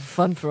be a lot of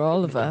fun for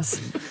all of us.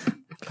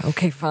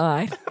 Okay,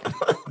 fine.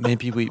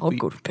 Maybe I'll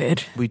go to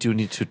bed. We do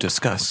need to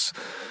discuss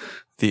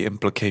the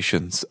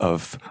implications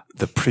of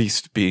the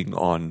priest being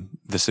on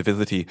the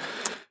civility.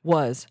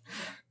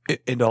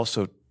 And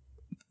also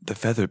the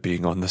feather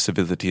being on the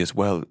civility as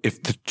well.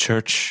 If the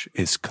church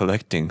is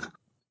collecting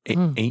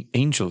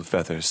angel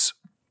feathers,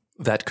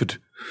 that could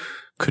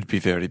be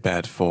very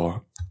bad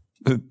for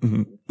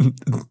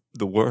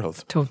the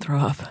world. Don't throw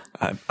up.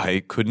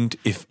 I couldn't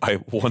if I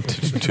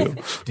wanted to.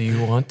 Do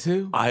you want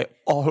to? I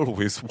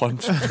always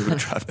want to,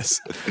 Travis.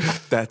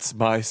 That's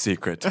my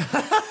secret.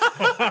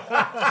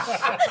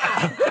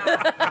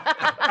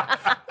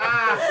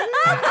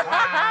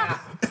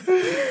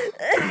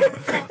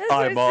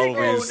 I'm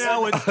always. Oh,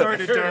 now it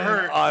started to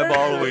hurt. I'm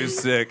always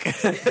sick.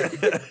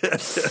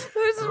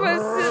 Where's my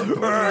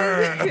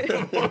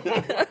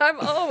sister? I'm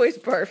always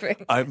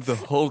perfect. I'm the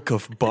Hulk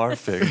of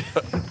barfing.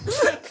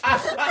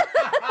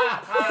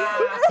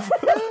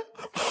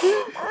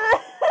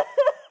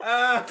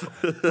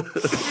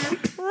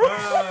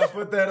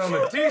 Put that on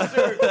a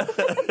t-shirt.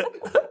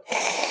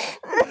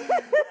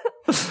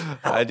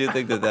 I do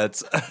think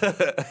that's.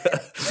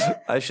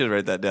 I should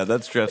write that down.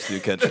 That's Jeff's new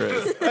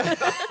catchphrase.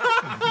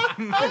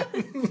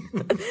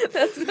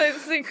 That's my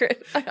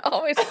secret. I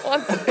always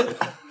wanted.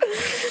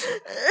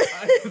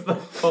 The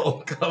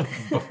Hulk of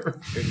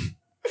barfing.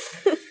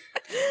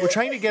 We're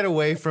trying to get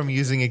away from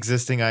using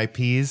existing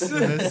IPs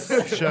in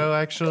this show,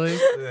 actually.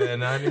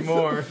 Not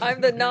anymore.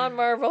 I'm the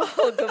non-Marvel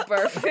Hulk of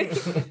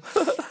barfing.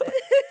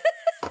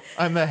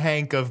 I'm the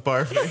Hank of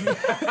barfing.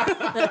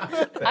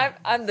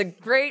 I'm the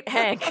great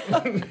Hank.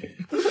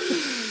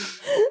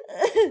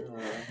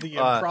 The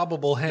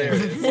improbable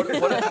hand.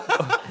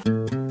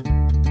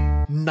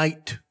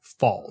 Night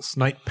falls,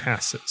 night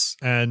passes,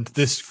 and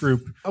this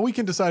group, we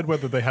can decide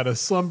whether they had a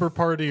slumber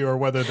party or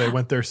whether they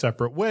went their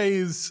separate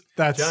ways.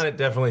 That's Janet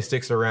definitely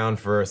sticks around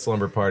for a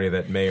slumber party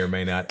that may or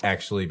may not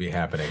actually be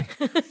happening.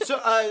 So,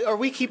 are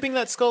we keeping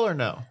that skull or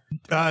no?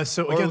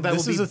 So Or again, that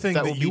this will is be- a thing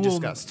that that will you be will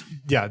discussed.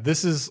 Yeah,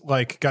 this is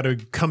like got to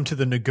come to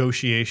the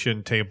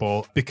negotiation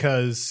table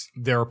because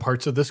there are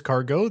parts of this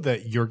cargo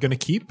that you're going to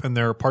keep, and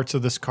there are parts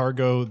of this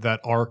cargo that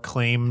are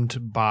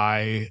claimed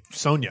by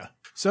Sonia.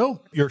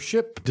 So your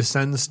ship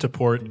descends to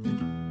port.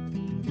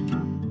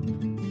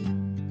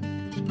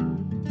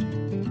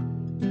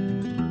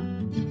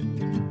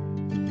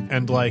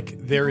 And like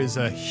there is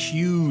a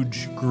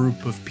huge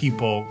group of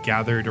people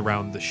gathered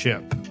around the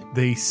ship.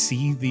 They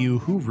see the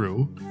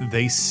Uhuru,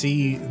 they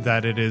see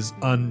that it is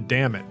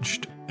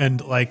undamaged.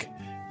 And like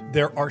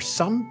there are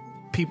some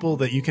people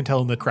that you can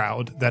tell in the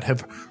crowd that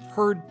have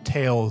heard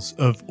tales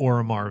of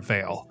Oromar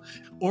Vale.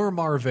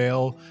 Oromar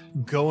Vale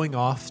going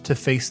off to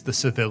face the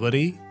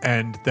civility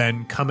and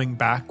then coming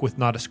back with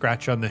not a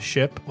scratch on the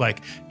ship,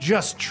 like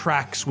just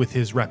tracks with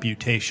his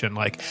reputation.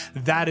 Like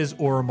that is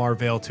Oromar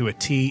Vale to a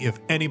T. If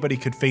anybody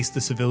could face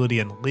the civility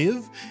and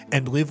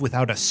live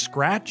without a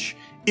scratch,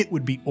 it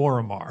would be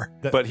Oromar.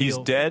 But he's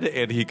dead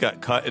and he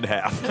got cut in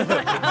half.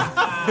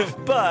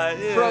 But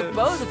Broke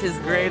both of his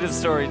greatest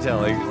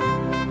storytelling.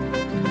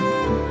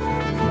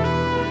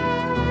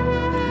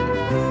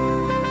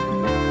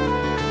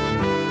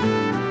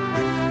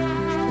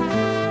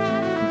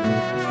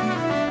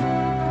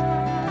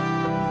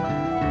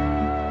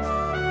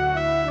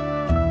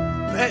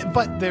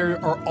 But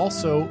there are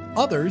also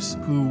others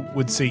who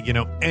would see,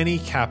 any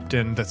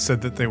captain that said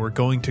that they were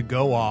going to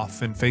go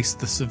off and face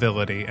the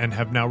civility and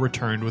have now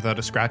returned without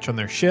a scratch on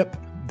their ship.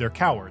 They're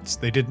cowards.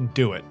 They didn't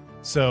do it.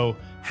 So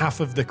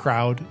half of the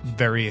crowd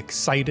very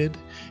excited,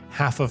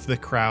 half of the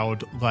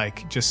crowd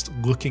like just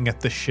looking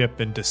at the ship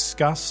in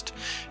disgust,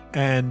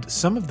 and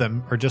some of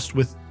them are just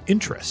with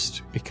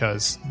interest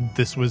because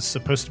this was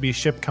supposed to be a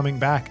ship coming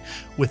back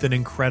with an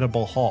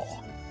incredible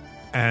haul.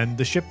 And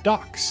the ship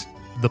docks.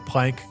 The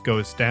plank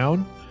goes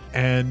down.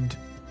 And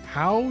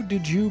how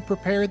did you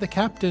prepare the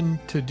captain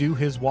to do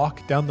his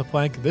walk down the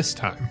plank this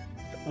time?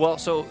 Well,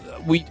 so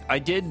I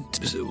did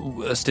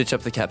stitch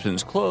up the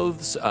captain's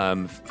clothes,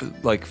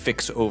 like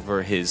fix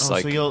over his So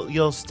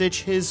you'll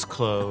stitch his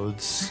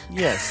clothes.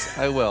 Yes,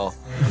 I will.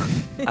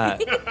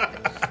 But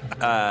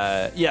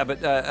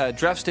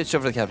Dreff stitched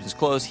over the captain's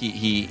clothes.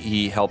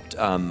 He helped. He's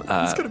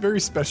got a very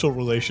special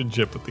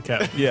relationship with the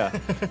captain. Yeah,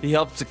 he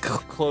helped to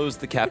close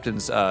the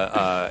captain's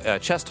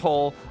chest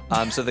hole,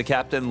 so the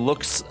captain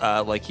looks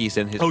like he's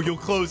in his. Oh, you'll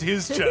close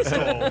his chest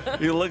hole.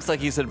 He looks like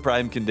he's in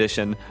prime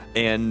condition,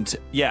 and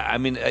yeah, I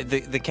mean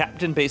the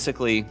captain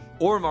basically.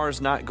 Oromar's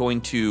not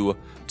going to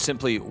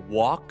simply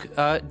walk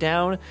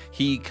down.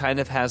 He kind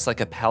of has like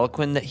a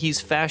palanquin that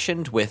he's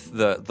fashioned with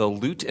the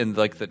loot and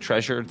like the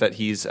treasure that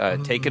he's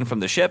taken from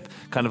the ship,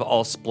 kind of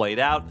all splayed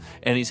out,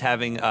 and he's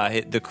having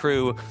the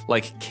crew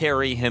like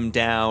carry him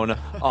down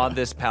on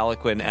this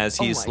palanquin as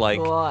he's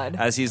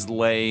as he's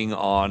laying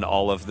on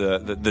all of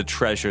the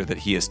treasure that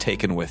he has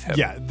taken with him.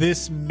 Yeah,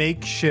 this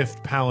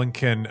makeshift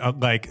palanquin,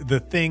 like the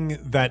thing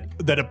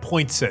that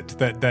appoints it,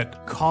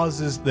 that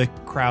causes the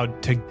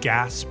crowd to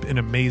gasp in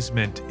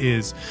amazement,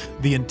 is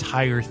the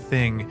entire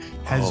thing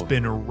has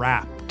been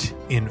wrapped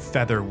in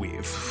feather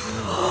weave.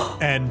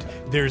 And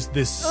there's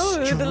this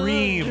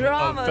stream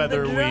of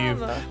feather weave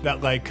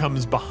that like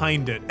comes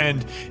behind it.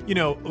 And,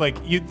 like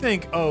you'd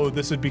think,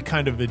 this would be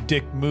kind of a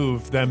dick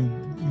move,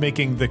 them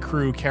making the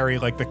crew carry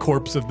like the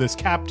corpse of this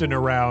captain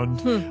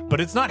around, but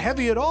it's not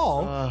heavy at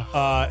all.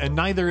 And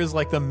neither is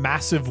like the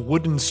massive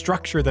wooden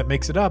structure that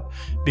makes it up,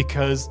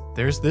 because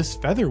there's this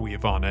feather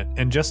weave on it,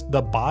 and just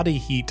the body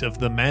heat of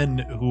the men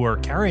who are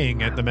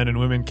carrying it, the men and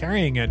women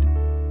carrying it,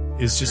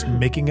 is just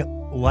making it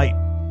light.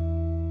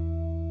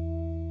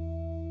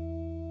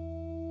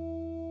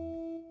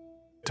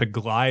 To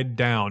glide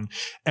down,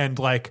 and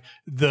like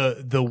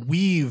the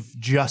weave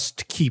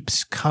just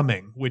keeps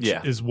coming, which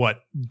is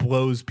what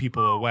blows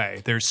people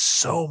away. There's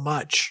so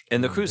much,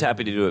 and the crew's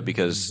happy to do it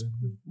because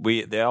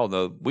they all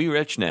know we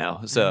rich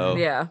now. So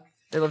yeah,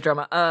 they love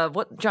drama.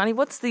 Johnny?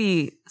 What's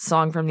the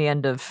song from the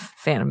end of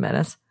Phantom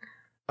Menace?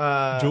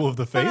 Duel of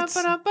the Fates.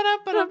 Oh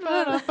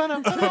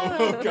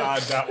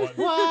God, that one.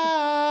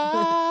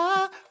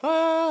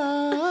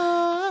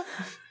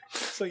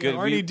 So you Good,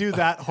 already we- do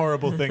that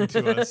horrible thing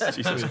to us.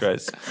 Jesus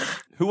Christ.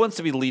 Who wants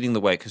to be leading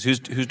the way? Because who's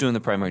doing the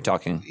primary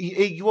talking?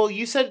 Well,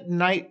 you said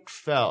night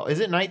fell.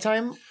 Is it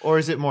nighttime or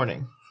is it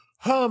morning?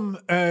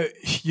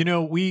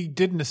 We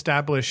didn't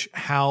establish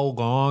how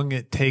long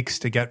it takes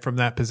to get from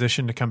that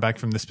position to come back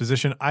from this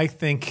position. I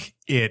think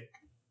it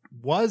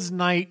was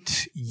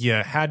night. You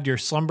had your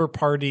slumber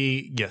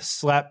party, you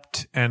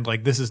slept, and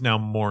this is now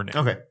morning.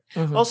 Okay.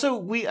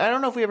 Also, I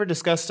don't know if we ever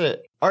discussed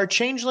it. Are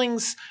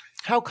changelings,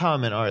 how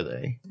common are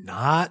they?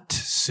 Not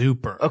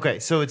super. Okay,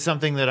 so it's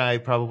something that I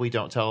probably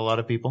don't tell a lot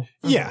of people.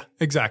 Yeah,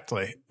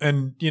 exactly.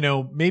 And,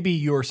 maybe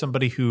you're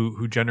somebody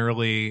who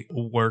generally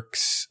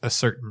works a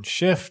certain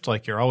shift,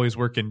 like you're always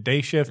working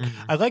day shift.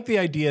 I like the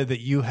idea that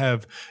you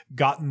have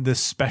gotten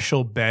this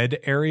special bed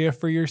area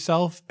for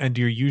yourself and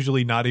you're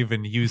usually not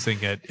even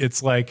using it.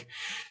 It's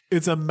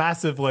it's a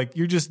massive,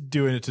 you're just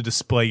doing it to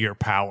display your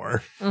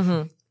power.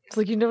 It's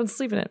like you don't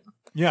sleep in it.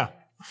 Yeah.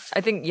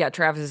 I think,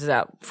 Travis is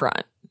out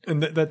front.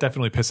 And that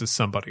definitely pisses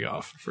somebody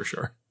off for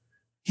sure.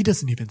 He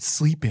doesn't even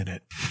sleep in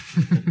it.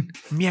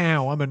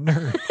 Meow, I'm a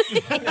nerd.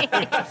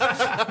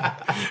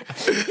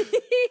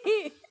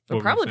 We're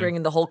What were you probably saying?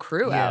 bringing the whole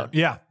crew out.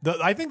 Yeah,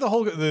 I think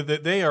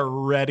they are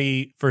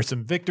ready for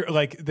some victory.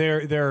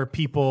 There are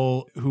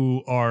people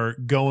who are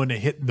going to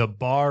hit the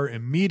bar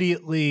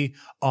immediately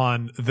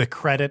on the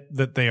credit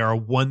that they are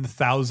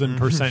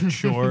 1,000%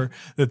 sure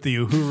that the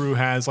Uhuru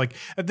has.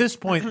 At this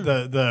point,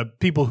 the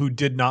people who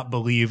did not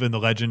believe in the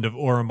legend of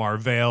Oromar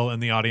Vale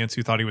and the audience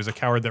who thought he was a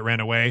coward that ran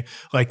away,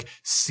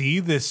 see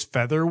this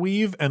feather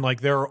weave, and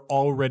there are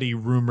already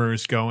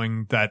rumors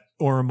going that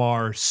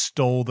Oromar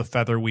stole the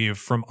feather weave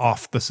from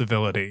off the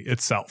civility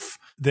itself.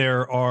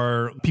 There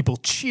are people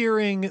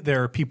cheering.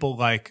 There are people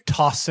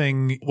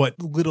tossing what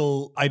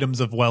little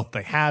items of wealth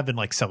they have in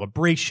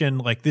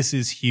celebration. This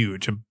is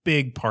huge, a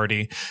big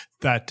party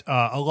that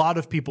a lot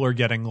of people are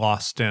getting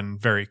lost in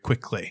very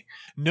quickly.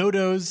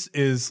 Nodos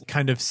is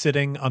kind of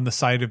sitting on the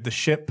side of the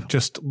ship,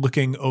 just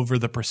looking over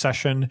the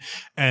procession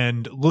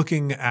and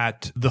looking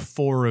at the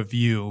four of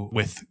you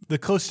with the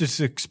closest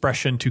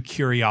expression to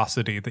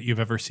curiosity that you've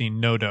ever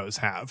seen Nodos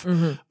have.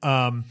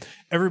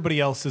 Everybody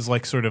else is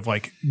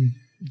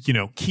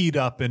keyed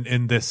up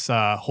in this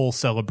whole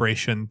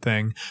celebration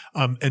thing.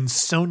 And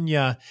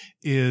Sonia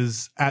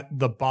is at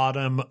the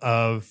bottom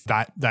of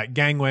that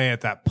gangway, at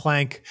that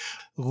plank,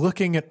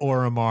 looking at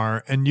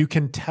Oromar, and you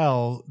can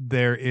tell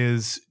there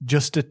is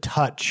just a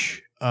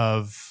touch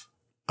of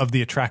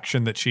the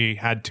attraction that she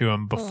had to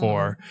him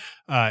before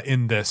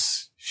in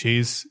this.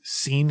 She's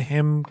seen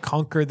him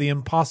conquer the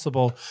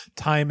impossible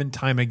time and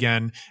time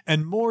again.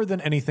 And more than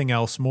anything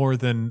else, more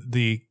than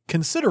the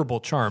considerable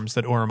charms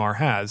that Oromar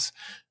has,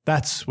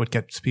 that's what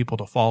gets people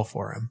to fall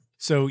for him.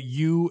 So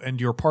you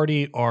and your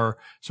party are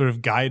sort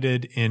of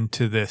guided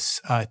into this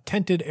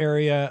tented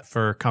area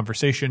for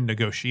conversation,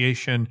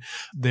 negotiation.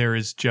 There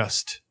is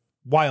just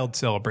wild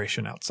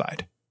celebration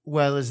outside.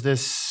 Well, is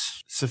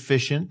this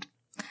sufficient?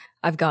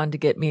 I've gone to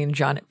get me and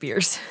John at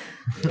beers.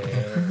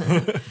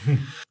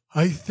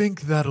 I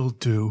think that'll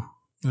do.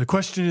 The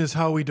question is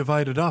how we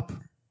divide it up.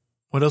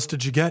 What else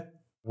did you get?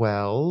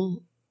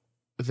 Well,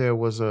 there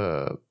was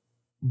a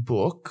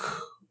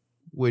book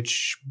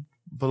which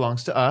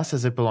belongs to us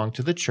as it belonged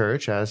to the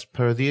church as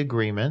per the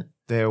agreement.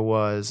 There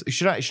was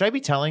should I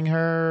be telling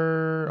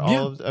her all Yeah.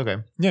 of okay.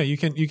 Yeah, you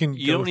can. You go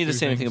don't need to through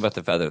say anything things. about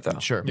the feather, though.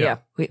 Sure. Yeah.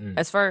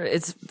 As far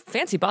it's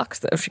fancy box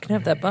though, she can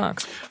have that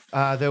box.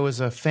 There was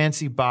a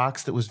fancy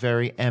box that was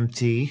very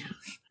empty.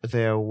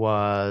 There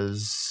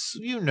was,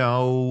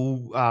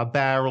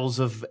 barrels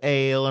of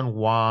ale and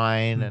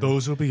wine. And,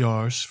 Those will be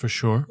ours for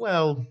sure.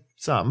 well,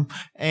 some.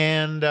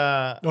 And,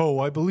 Oh,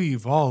 I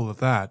believe all of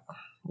that.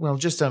 well,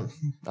 just,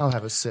 I'll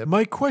have a sip.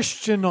 My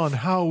question on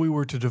how we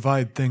were to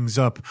divide things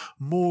up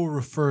more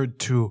referred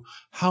to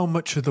how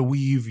much of the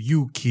weave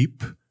you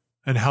keep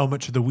and how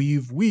much of the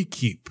weave we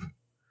keep.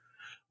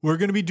 We're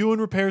going to be doing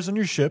repairs on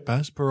your ship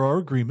as per our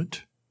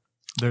agreement.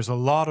 There's a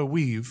lot of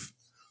weave,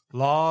 a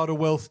lot of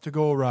wealth to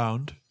go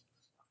around.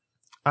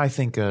 I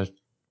think a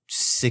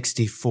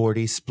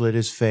 60-40 split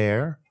is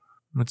fair.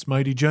 That's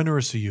mighty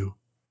generous of you.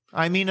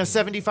 I mean a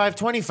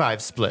 75-25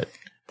 split.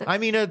 I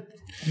mean a...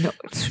 No.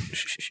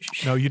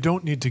 Now, you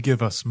don't need to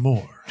give us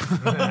more.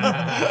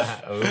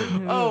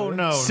 Oh,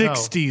 no,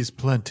 60 is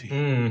plenty.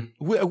 no.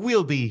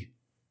 We'll be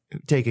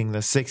taking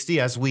the 60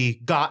 as we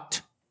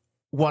got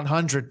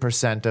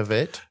 100% of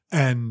it.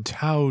 And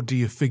how do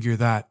you figure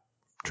that,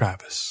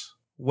 Travis?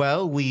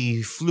 Well,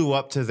 we flew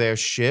up to their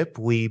ship,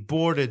 we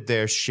boarded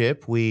their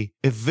ship, we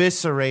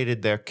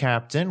eviscerated their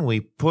captain,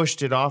 we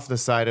pushed it off the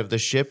side of the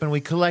ship, and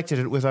we collected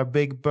it with our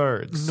big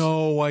birds.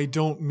 No, I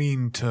don't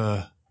mean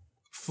to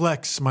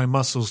flex my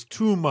muscles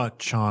too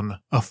much on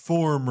a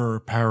former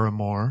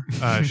paramour,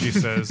 she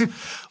says,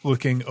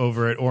 looking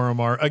over at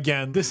Oromar.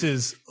 Again, this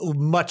is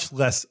much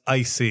less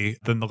icy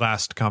than the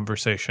last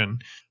conversation,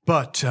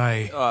 but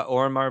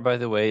Oromar, by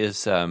the way,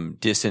 is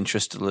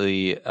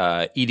disinterestedly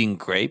eating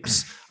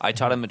grapes. I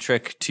taught him a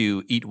trick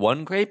to eat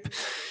one grape.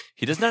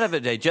 He does not have a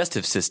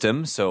digestive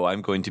system, so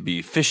I'm going to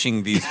be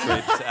fishing these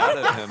grapes out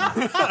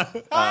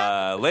of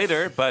him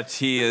later. But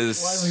he is.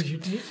 Why would you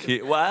do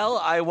that? Well,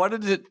 I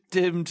wanted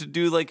him to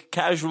do like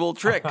casual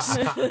tricks,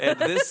 and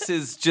this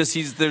is just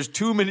there's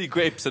too many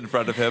grapes in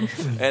front of him,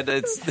 and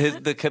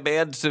the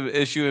command to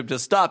issue him to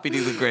stop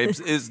eating the grapes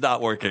is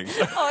not working.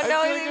 Oh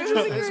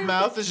no! His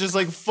mouth is just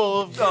like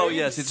full of grapes. Oh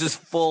yes, it's just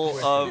full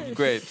of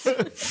grapes.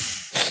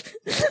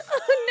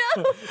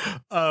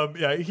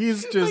 Yeah,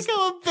 he's just like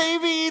how a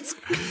baby eats.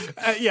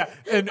 yeah,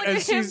 and Like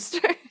as a hamster.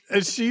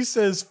 as she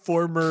says,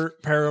 former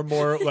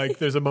paramour, like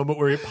there's a moment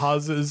where he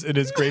pauses in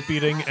his grape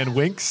eating and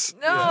winks.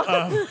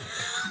 No.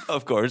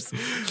 Of course.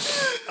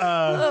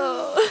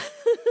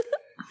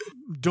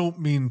 Don't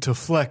mean to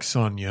flex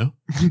on you,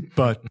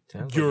 but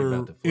like you're you're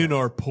about to flex. in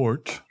our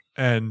port,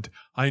 and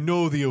I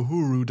know the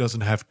Uhuru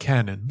doesn't have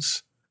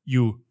cannons.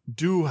 You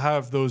do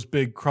have those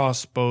big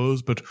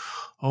crossbows, but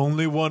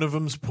only one of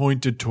them's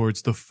pointed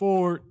towards the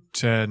fort,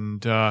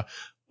 and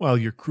while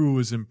your crew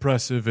is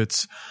impressive,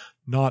 it's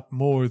not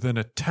more than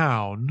a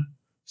town,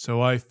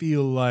 so I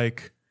feel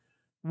like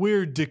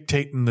we're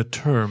dictating the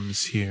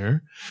terms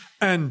here,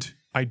 and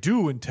I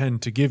do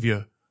intend to give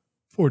you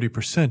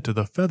 40% of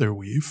the feather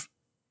weave,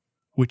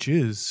 which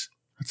is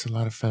That's a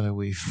lot of feather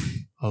weave.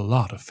 a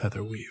lot of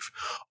feather weave.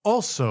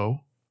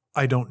 Also,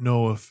 I don't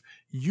know if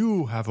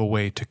you have a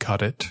way to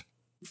cut it.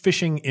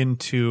 Fishing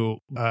into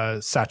a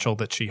satchel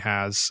that she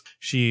has,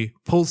 she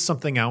pulls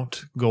something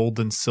out, gold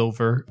and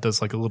silver,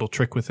 does like a little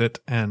trick with it,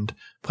 and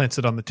plants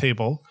it on the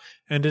table.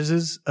 And it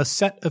is a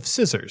set of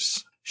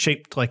scissors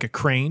shaped like a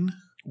crane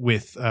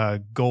with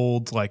a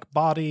gold like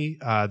body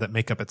that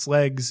make up its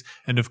legs.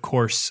 And of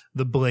course,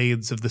 the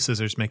blades of the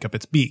scissors make up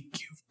its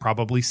beak. You've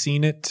probably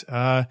seen it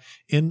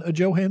in a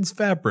Johann's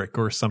fabric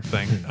or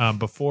something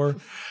before.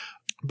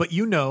 But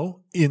you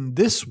know, in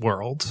this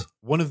world,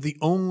 one of the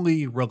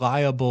only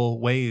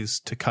reliable ways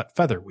to cut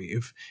feather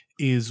weave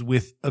is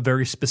with a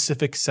very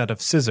specific set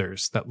of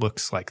scissors that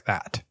looks like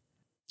that.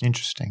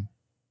 Interesting.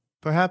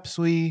 Perhaps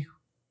we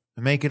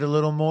make it a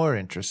little more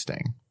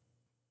interesting.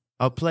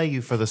 I'll play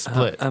you for the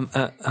split.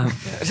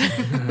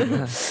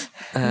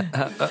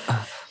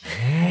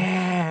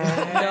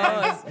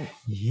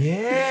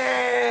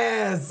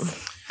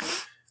 Yes.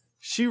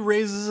 She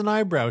raises an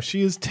eyebrow.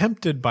 She is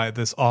tempted by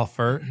this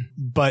offer,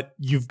 but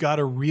you've got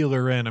to reel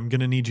her in. I'm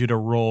going to need you to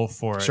roll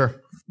for it. Sure.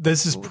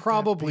 This is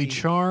probably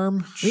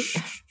charm.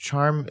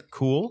 Charm,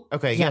 cool.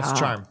 Okay, yes,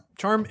 charm.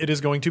 Charm, it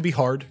is going to be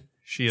hard.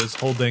 She is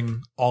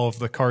holding all of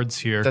the cards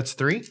here. That's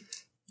 3?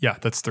 Yeah,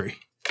 that's 3.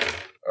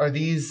 Are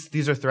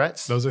these are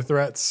threats? Those are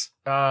threats.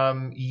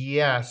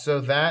 Yeah,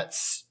 so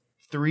that's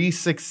 3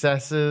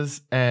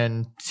 successes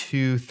and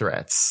 2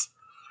 threats.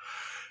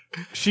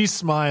 She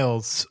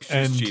smiles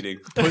and cheating.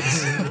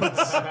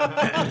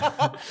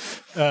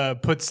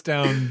 puts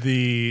down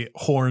the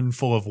horn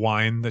full of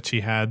wine that she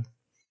had.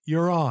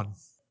 You're on.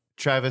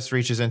 Travis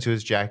reaches into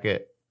his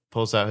jacket,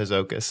 pulls out his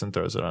Ocus, and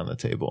throws it on the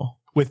table.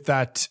 With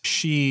that,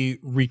 she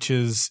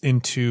reaches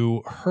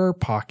into her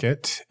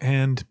pocket,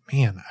 and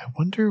man, I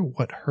wonder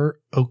what her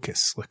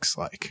Ocus looks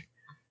like.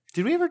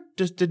 Did I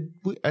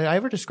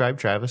ever describe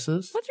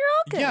Travis's? What's your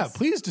Ocus? Yeah,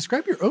 please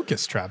describe your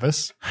Ocus,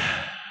 Travis.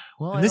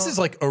 Well, And this is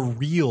like a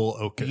real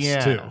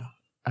Ocus, too.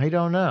 I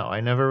don't know.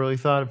 I never really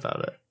thought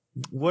about it.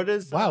 What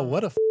is... Wow,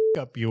 what a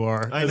up you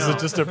are. I As know.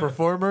 just a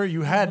performer,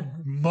 you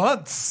had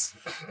months.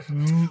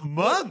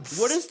 Months.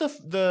 What does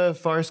the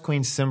Forest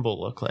Queen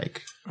symbol look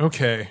like?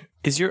 Okay.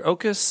 Is your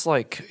Ocus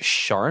like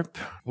sharp?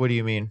 What do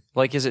you mean?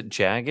 Like, is it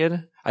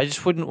jagged? I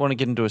just wouldn't want to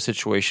get into a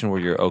situation where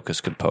your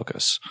Ocus could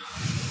pocus.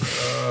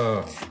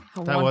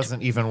 That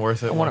wasn't even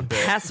worth it. I want to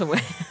pass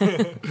away.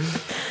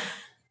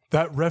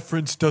 That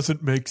reference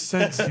doesn't make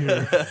sense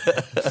here.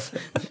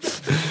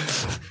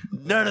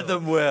 None of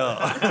them will.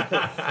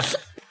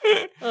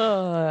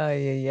 Oh,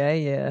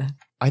 yeah.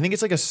 I think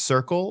it's like a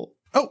circle.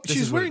 Oh, This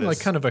she's is what wearing it like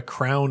is. kind of a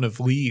crown of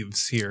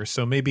leaves here.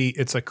 So maybe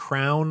it's a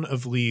crown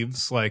of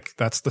leaves, like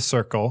that's the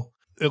circle.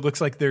 It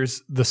looks like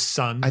there's the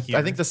sun. I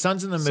here. think the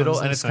sun's in the middle, Sun's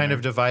in and the it's kind of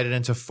center. divided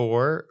into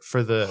 4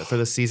 for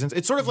the seasons.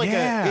 It's sort of like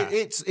Yeah.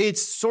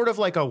 it's sort of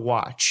like a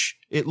watch.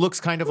 It looks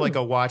kind of like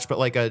a watch, but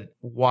like a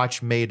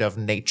watch made of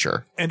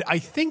nature. And I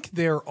think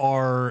there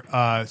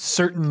are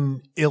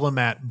certain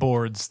Illimat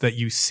boards that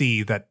you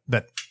see that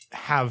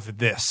have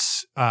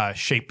this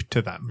shape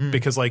to them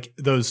because like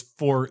those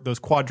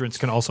quadrants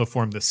can also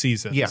form the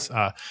seasons.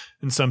 Yeah.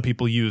 And some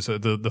people use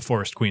the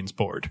Forest Queen's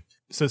board.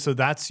 So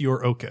that's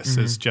your Ocus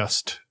is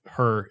just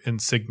her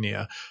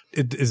insignia.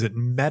 Is it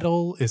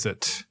metal? Is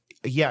it?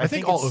 Yeah, I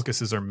think all it's-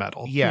 Ocuses are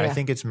metal. Yeah, I Yeah.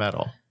 think it's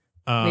metal.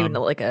 Maybe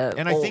not like a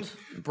and I old think-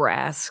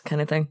 brass kind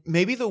of thing.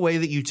 Maybe the way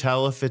that you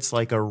tell if it's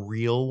like a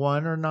real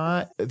one or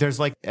not, there's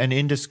like an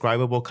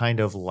indescribable kind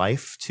of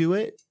life to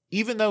it.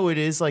 Even though it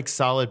is like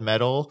solid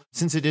metal,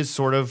 since it is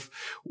sort of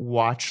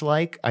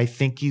watch-like, I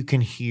think you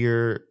can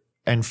hear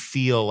and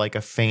feel like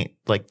a faint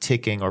like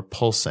ticking or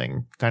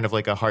pulsing, kind of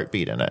like a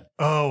heartbeat in it.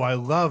 Oh, I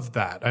love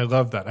that. I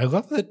love that. I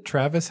love that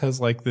Travis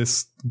has like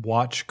this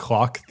watch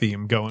clock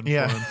theme going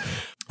Yeah. for him.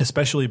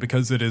 especially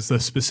because it is the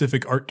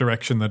specific art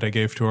direction that I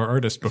gave to our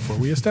artist before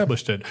we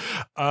established it.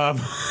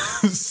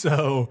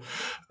 So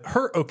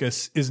her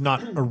Ocus is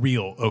not a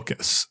real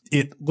Ocus.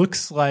 It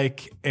looks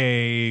like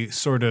a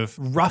sort of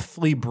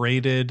roughly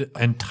braided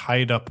and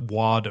tied up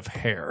wad of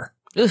hair.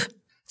 Ugh.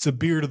 It's a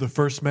beard of the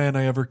first man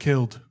I ever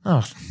killed.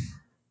 Oh,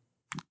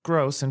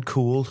 gross and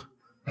cool.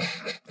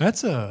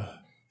 That's a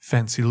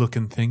fancy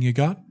looking thing you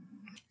got.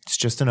 It's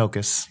just an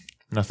Ocus,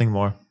 nothing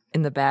more.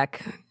 In the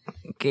back,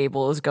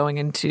 Gable is going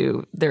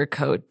into their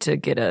coat to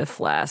get a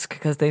flask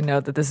because they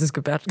know that this is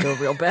about to go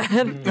real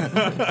bad.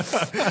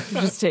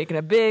 Just taking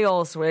a big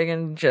old swig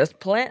and just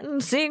planting,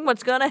 seeing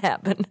what's going to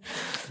happen.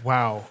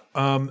 Wow.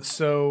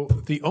 So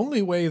the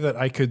only way that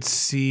I could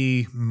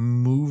see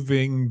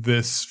moving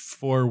this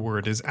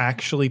forward is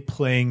actually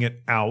playing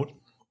it out.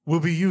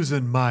 We'll be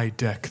using my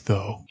deck,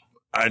 though.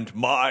 And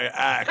my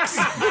axe.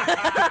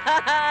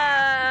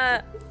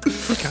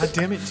 God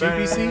damn it,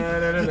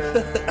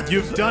 TBC.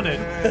 You've done it.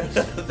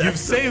 You've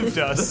saved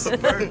us.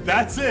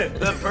 That's it.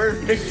 The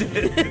perfect.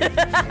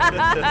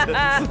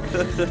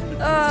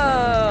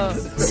 Oh.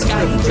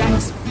 Sky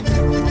Jacks.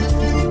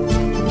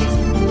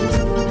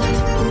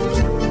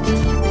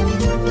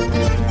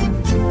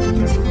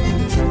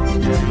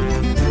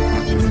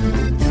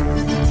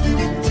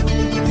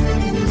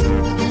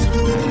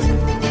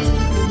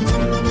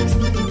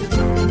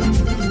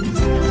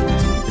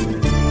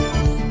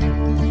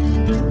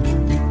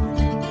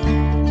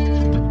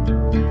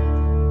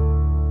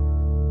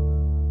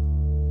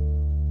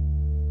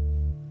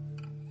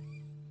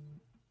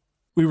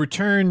 We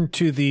return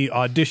to the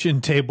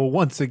audition table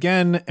once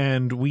again,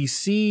 and we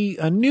see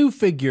a new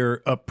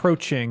figure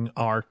approaching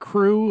our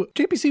crew.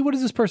 JPC, what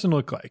does this person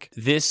look like?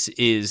 This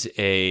is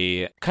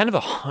a kind of a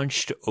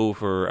hunched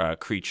over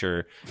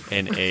creature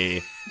in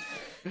a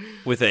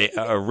with a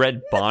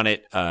red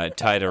bonnet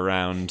tied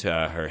around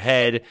her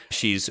head.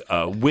 She's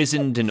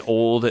wizened and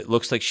old. It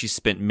looks like she's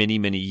spent many,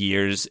 many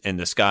years in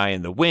the sky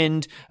and the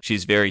wind.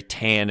 She's very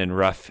tan and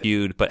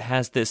rough-hued, but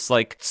has this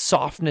like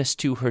softness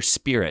to her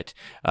spirit.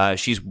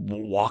 She's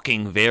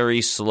walking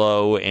very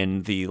slow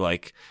and the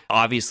like,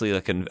 obviously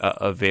like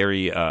a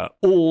very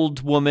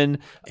old woman,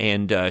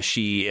 and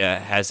she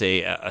has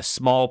a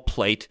small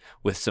plate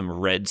with some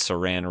red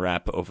saran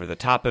wrap over the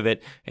top of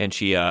it, and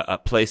she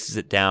places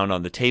it down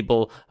on the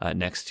table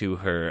next to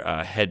her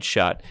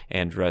headshot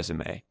and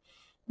resume.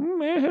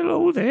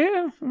 Hello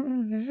there.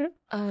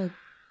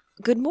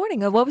 Good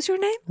morning. What was your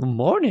name?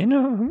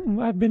 Morning.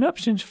 I've been up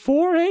since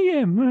 4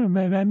 a.m.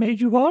 I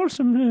made you all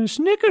some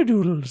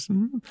snickerdoodles.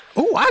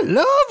 Oh, I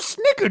love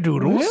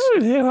snickerdoodles. Well,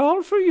 they're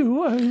all for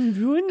you.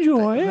 You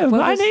enjoy.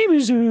 My name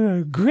is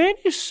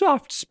Granny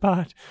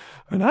Softspot,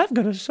 and I've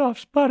got a soft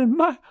spot in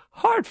my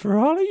heart for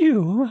all of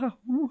you.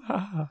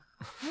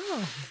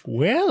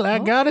 Well, I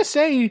gotta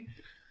say,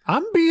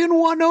 I'm being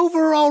won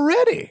over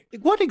already.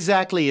 What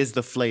exactly is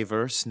the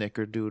flavor,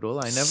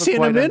 Snickerdoodle? I never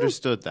Cinnamon? quite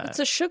understood that. It's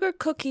a sugar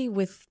cookie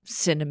with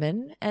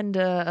cinnamon and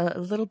a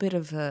little bit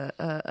of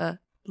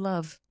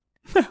love.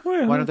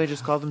 Well, Why don't they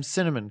just call them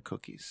cinnamon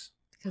cookies?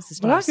 Because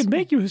it's well, I nice. could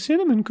make you a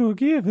cinnamon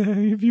cookie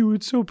if you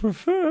would so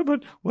prefer,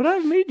 but what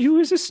I've made you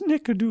is a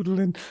snickerdoodle,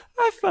 and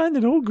I find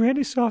that old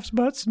Granny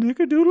Softspot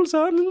snickerdoodles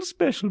are a little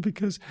special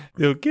because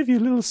they'll give you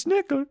a little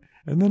snicker,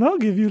 and then I'll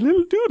give you a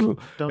little doodle.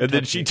 Don't And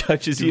then touch she me.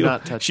 touches Do you.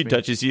 not touch She me.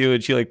 touches you,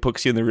 and she like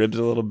pokes you in the ribs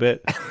a little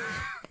bit.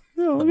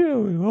 Oh, yeah.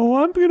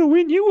 Oh, I'm going to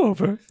win you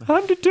over.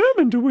 I'm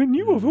determined to win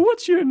you over.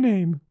 What's your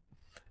name?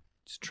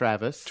 It's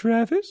Travis.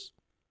 Travis?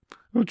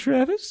 Well,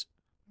 Travis,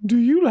 do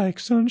you like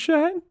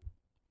sunshine?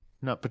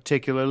 Not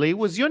particularly.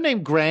 Was your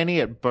name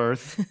Granny at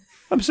birth?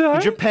 I'm sorry?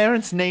 Did your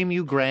parents name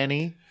you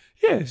Granny?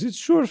 Yes, it's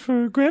short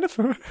for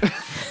Granifer.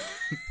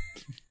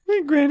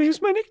 Granny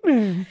is my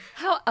nickname.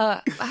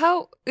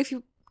 How, if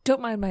you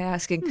don't mind my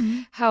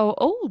asking, how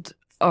old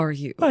are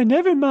you? I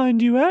never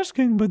mind you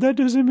asking, but that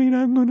doesn't mean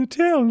I'm going to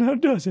tell, now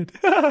does it?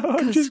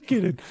 I'm just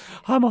kidding.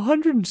 I'm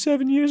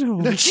 107 years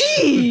old.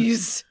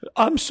 Jeez!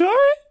 I'm sorry?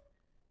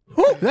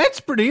 Oh,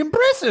 that's pretty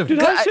impressive.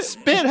 Did I say...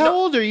 Spit, how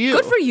old are you?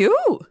 Good for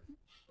you!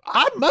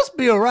 I must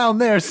be around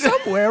there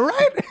somewhere,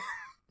 right?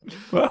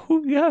 Well,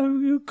 yeah,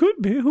 you could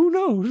be. Who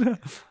knows?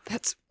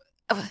 That's.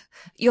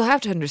 You'll have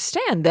to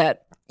understand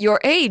that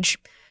your age,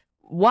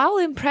 while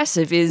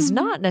impressive, is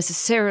not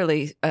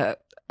necessarily a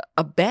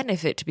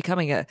benefit to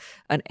becoming an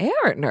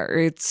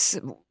Erentner. It's.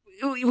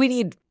 We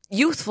need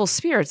youthful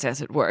spirits,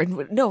 as it were.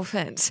 No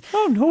offense.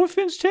 Oh, no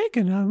offense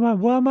taken.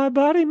 While my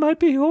body might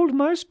be old,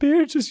 my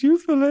spirit's as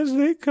youthful as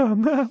they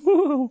come.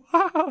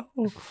 Wow.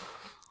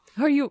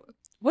 Are you.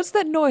 What's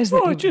that noise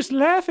that Oh, you... just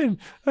laughing.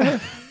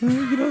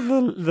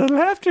 The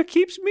laughter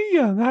keeps me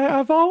young.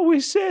 I've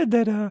always said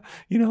that, a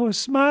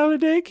smile a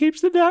day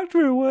keeps the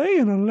doctor away,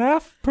 and a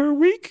laugh per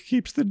week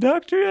keeps the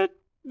doctor at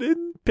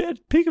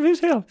peak of his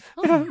health.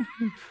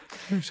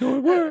 So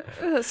it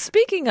were.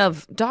 Speaking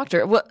of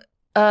doctor,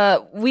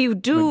 we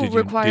do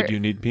require... Did you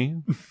need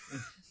me?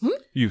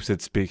 You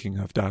said speaking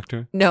of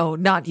doctor. No,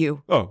 not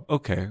you. Oh,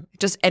 okay.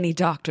 Just any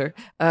doctor.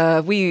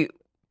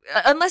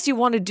 Unless you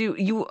want to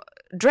do...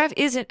 Drev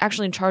isn't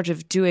actually in charge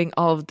of doing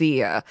all of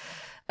the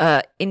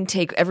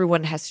intake,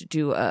 everyone has to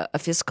do a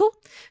physical.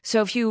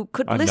 So if you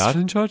could I'm list, not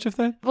in charge of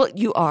that? well,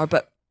 you are,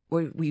 but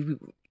we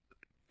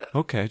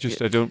Okay,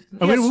 just I don't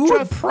I mean, we would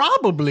Trev-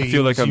 probably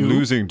feel like use I'm you.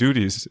 losing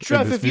duties. in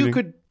Trev, this if you meeting.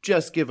 could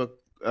just give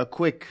a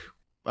quick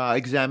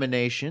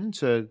examination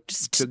to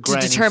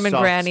Granny's determine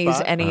soft Granny's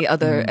spot. any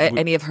other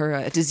any of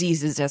her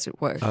diseases, as it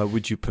were.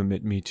 Would you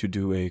permit me to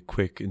do a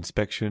quick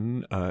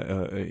inspection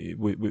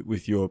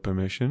with your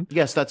permission?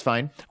 Yes, that's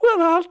fine.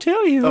 Well, I'll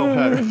tell you.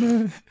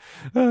 Oh,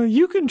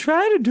 You can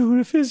try to do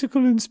a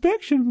physical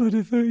inspection, but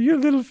if your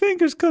little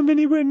fingers come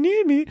anywhere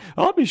near me,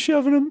 I'll be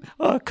shoving them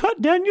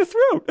cut down your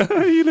throat,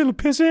 you little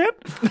pissant.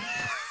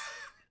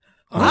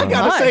 I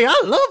gotta say,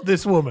 I love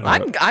this woman.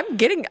 I'm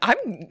getting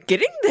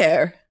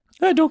there.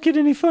 Don't get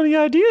any funny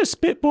ideas,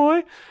 spit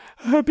boy,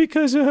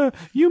 because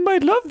you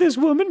might love this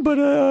woman, but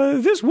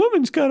this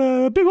woman's got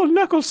a big old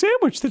knuckle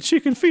sandwich that she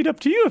can feed up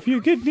to you if you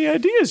get any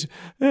ideas,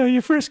 you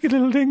frisky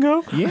little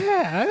dingo.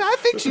 Yeah, I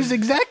think she's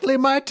exactly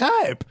my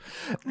type.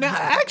 Now,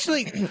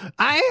 actually,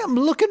 I am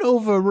looking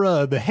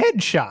over the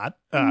headshot.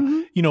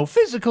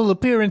 Physical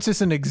appearance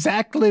isn't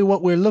exactly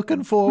what we're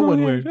looking for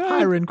when we're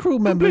hiring crew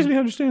members. Completely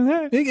understand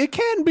that. It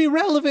can be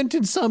relevant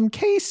in some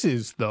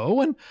cases,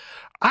 though, and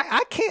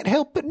I can't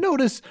help but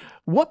notice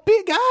what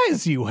big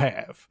eyes you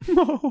have.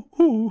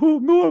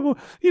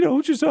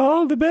 Just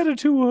all the better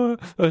to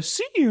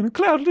see on a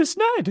cloudless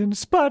night and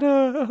spot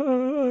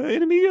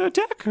enemy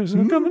attackers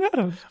coming at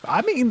us.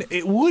 I mean,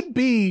 it would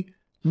be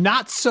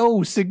not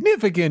so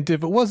significant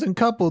if it wasn't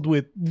coupled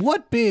with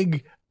what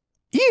big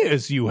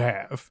ears you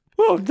have.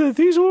 Well,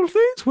 these old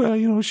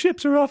things,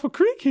 ships are awful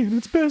creaky, and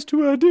it's best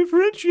to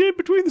differentiate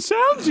between the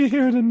sounds you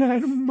hear at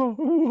night.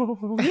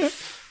 Yeah.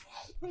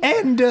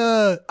 And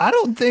I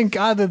don't think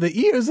either the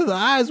ears or the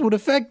eyes would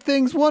affect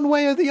things one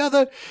way or the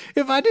other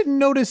if I didn't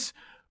notice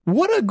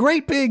what a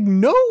great big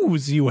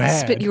nose you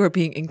had. Spit, you are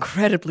being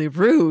incredibly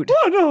rude.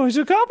 Oh, no, it's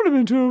a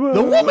compliment to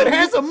The woman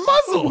has a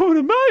muzzle. woman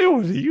of my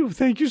order.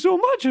 Thank you so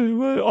much.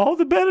 All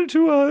the better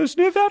to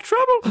sniff out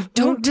trouble.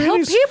 Don't tell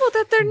people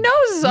that their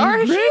noses are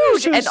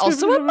huge and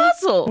also a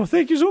muzzle. Well,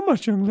 thank you so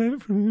much, young lady.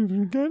 For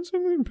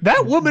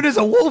That woman is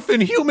a wolf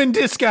in human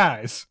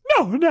disguise.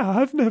 No,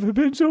 I've never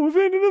been so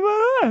offended in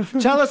my life.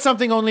 Tell us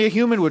something only a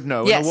human would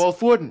know, Yes. and a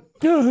wolf wouldn't.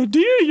 Deer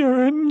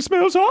urine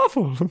smells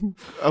awful.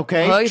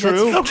 Okay, Oh,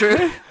 true. that's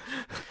true.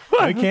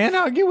 I can't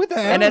argue with that.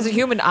 And as a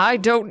human, I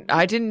didn't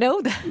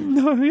know that.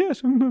 No,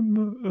 yes.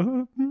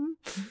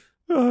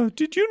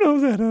 Did you know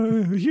that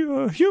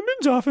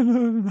humans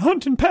often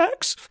hunt in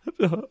packs?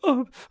 Damn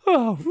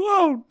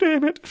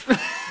it.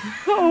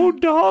 Oh,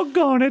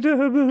 doggone it.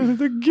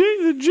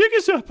 The jig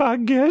is up, I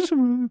guess.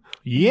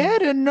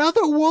 Yet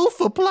another wolf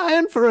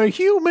applying for a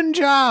human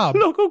job.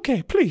 Look,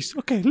 okay, please.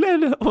 Okay,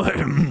 Level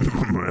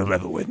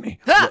with me.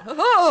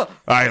 Oh,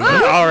 All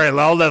right,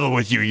 I'll level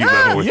with you. You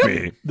level with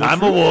me.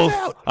 I'm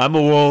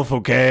a wolf.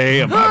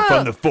 Okay, I'm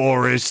from the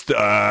forest.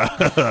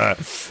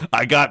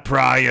 I got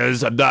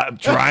priors. I'm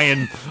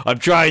trying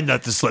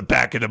not to slip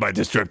back into my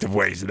destructive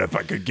ways. And if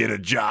I could get a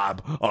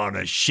job on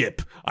a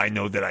ship, I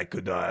know that I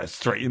could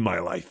straighten my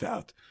life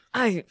out.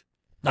 I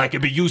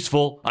could be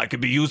useful.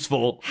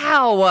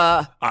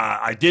 how?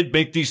 I did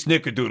make these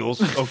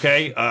snickerdoodles,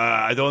 okay?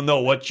 I don't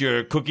know what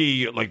your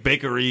cookie,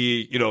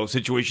 bakery,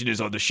 situation is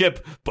on the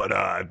ship, but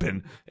I've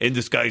been in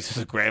disguise as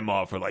a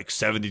grandma for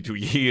 72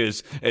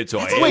 years, and so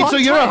Wait, so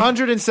you're a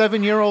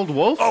 107-year-old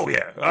wolf? Oh,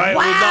 yeah. I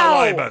will not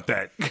lie about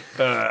that.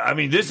 I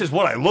mean, this is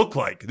what I look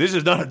like. This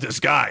is not a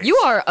disguise. You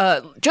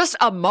are just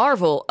a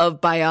marvel of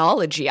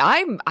biology.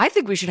 I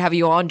think we should have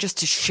you on just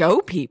to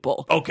show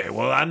people. Okay,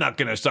 well, I'm not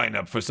going to sign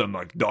up for some,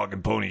 dog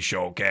and pony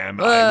show, Cam.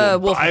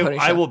 Wolf and pony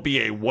I show. will be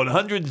a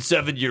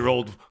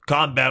 107-year-old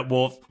combat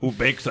wolf who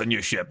bakes on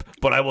your ship,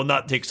 but I will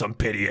not take some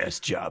pity-ass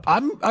job.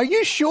 Are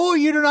you sure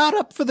you're not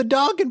up for the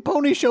dog and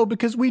pony show?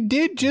 Because we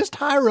did just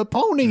hire a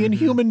pony in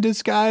human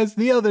disguise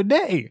the other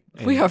day.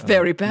 We are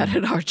very bad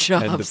at our And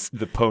jobs.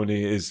 the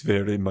pony is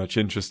very much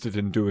interested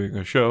in doing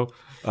a show.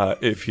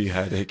 If he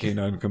had a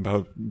canine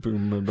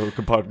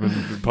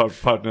compartment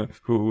partner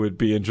who would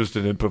be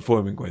interested in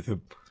performing with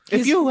him.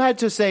 If you had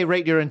to say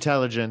rate your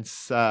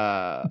intelligence,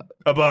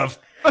 Above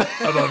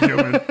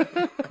human.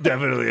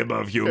 Definitely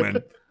above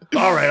human.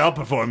 All right, I'll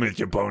perform with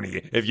your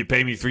pony. If you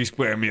pay me 3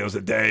 square meals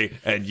a day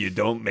and you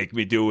don't make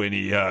me do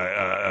any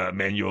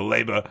manual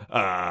labor,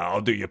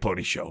 I'll do your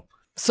pony show.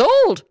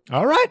 Sold.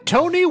 All right,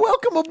 Tony,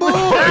 welcome aboard.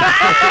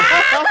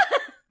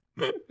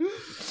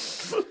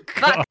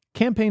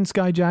 Campaign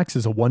Skyjacks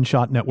is a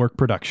one-shot network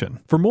production.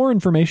 For more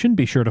information,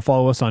 be sure to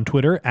follow us on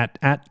Twitter at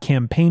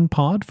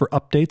 @CampaignPod for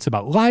updates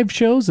about live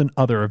shows and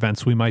other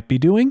events we might be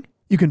doing.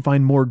 You can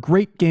find more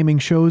great gaming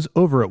shows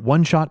over at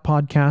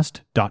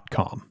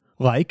oneshotpodcast.com.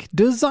 Like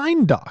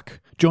Design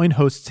Doc. Join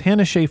hosts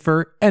Hannah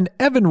Schaefer and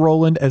Evan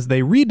Rowland as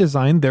they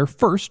redesign their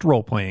first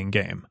role-playing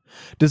game.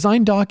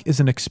 Design Doc is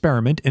an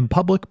experiment in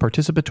public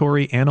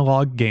participatory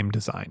analog game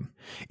design.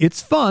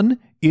 It's fun,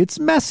 it's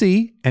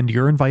messy, and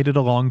you're invited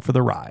along for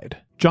the ride.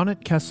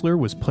 Jonnet Kessler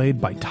was played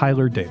by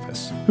Tyler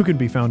Davis, who can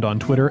be found on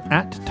Twitter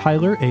at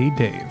Tyler A.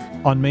 Dave.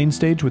 on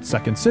Mainstage with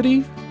Second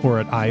City, or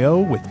at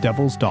I.O. with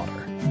Devil's Daughter.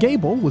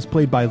 Gable was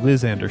played by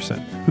Liz Anderson,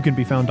 who can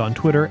be found on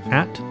Twitter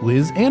at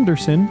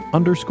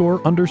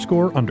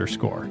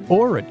LizAnderson____,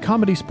 or at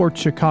Comedy Sports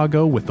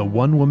Chicago with the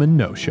One Woman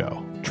No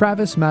Show.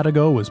 Travis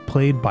Madigo was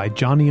played by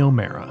Johnny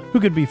O'Mara, who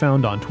can be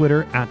found on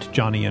Twitter at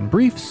Johnny and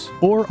Briefs,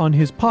 or on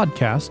his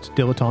podcast,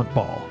 Dilettante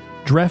Ball.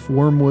 Dreff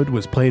Wormwood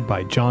was played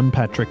by John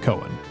Patrick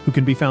Cohen, who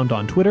can be found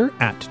on Twitter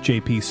at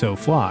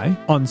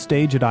JPSoFly, on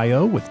stage at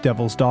I.O. with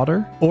Devil's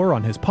Daughter, or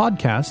on his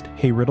podcast,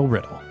 Hey Riddle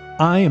Riddle.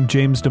 I am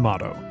James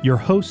D'Amato, your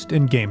host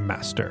and game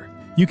master.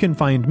 You can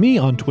find me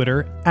on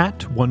Twitter at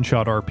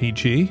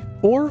OneShotRPG,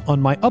 or on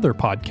my other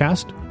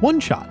podcast, One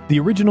Shot. The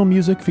original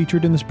music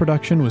featured in this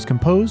production was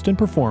composed and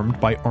performed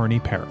by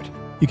Arnie Parrott.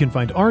 You can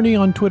find Arnie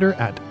on Twitter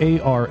at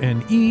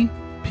ARNEPARROTT,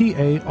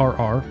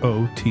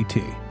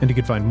 and you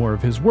can find more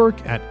of his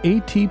work at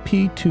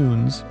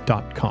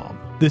atptunes.com.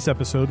 This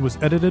episode was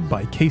edited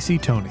by Casey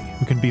Toney,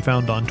 who can be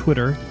found on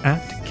Twitter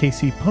at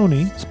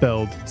CaseyPony,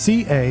 spelled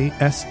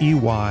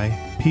CASEYPONEY,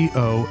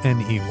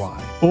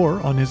 or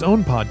on his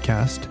own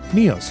podcast,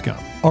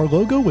 Neoscum. Our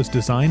logo was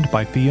designed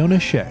by Fiona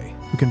Shea,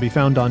 who can be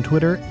found on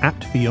Twitter at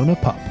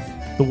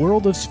FionaPup. The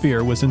world of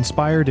Sphere was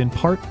inspired in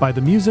part by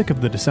the music of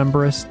the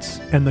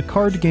Decemberists and the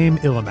card game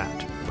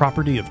Illimat,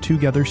 property of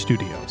Together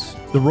Studios.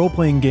 The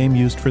role-playing game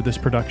used for this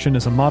production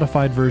is a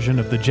modified version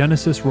of the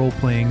Genesis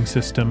role-playing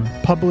system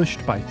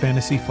published by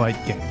Fantasy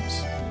Flight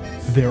Games.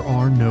 There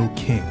are no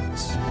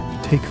kings.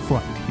 Take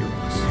flight,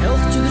 heroes.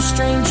 Health to the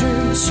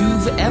strangers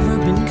who've ever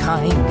been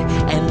kind,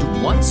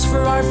 and once for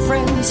our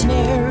friends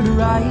ne'er to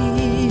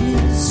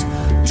rise.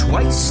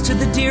 Twice to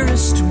the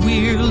dearest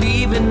we're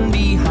leaving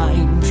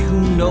behind,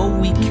 who know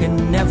we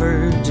can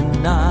never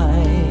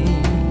deny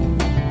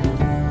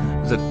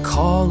the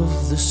call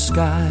of the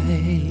sky.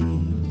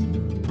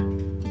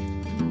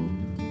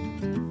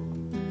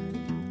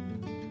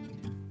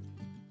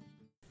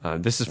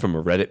 This is from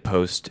a Reddit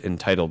post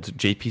entitled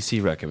JPC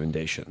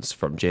Recommendations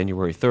from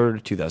January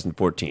 3rd,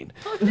 2014.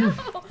 Oh, no.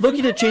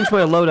 Looking to change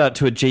my loadout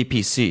to a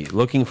JPC.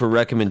 Looking for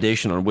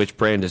recommendation on which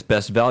brand is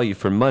best value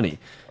for money.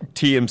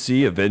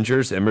 TMC,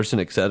 Avengers, Emerson,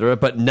 etc.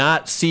 But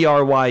not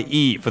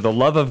CRYE. For the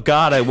love of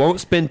God, I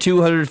won't spend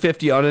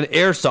 $250 on an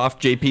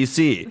airsoft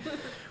JPC.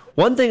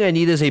 One thing I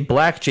need is a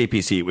black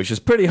JPC, which is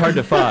pretty hard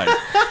to find.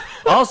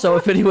 Also,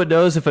 if anyone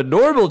knows if a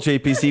normal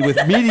JPC with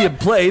medium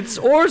plates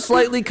or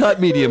slightly cut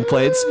medium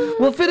plates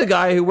will fit a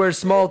guy who wears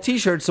small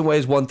t-shirts and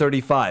weighs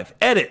 135.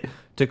 Edit.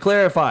 To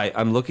clarify,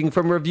 I'm looking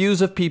from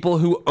reviews of people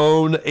who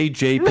own a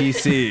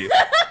JPC.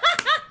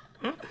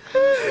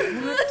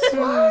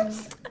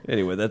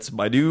 Anyway, that's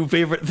my new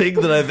favorite thing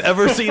that I've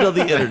ever seen on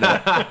the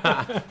internet.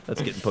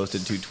 That's getting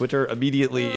posted to Twitter immediately.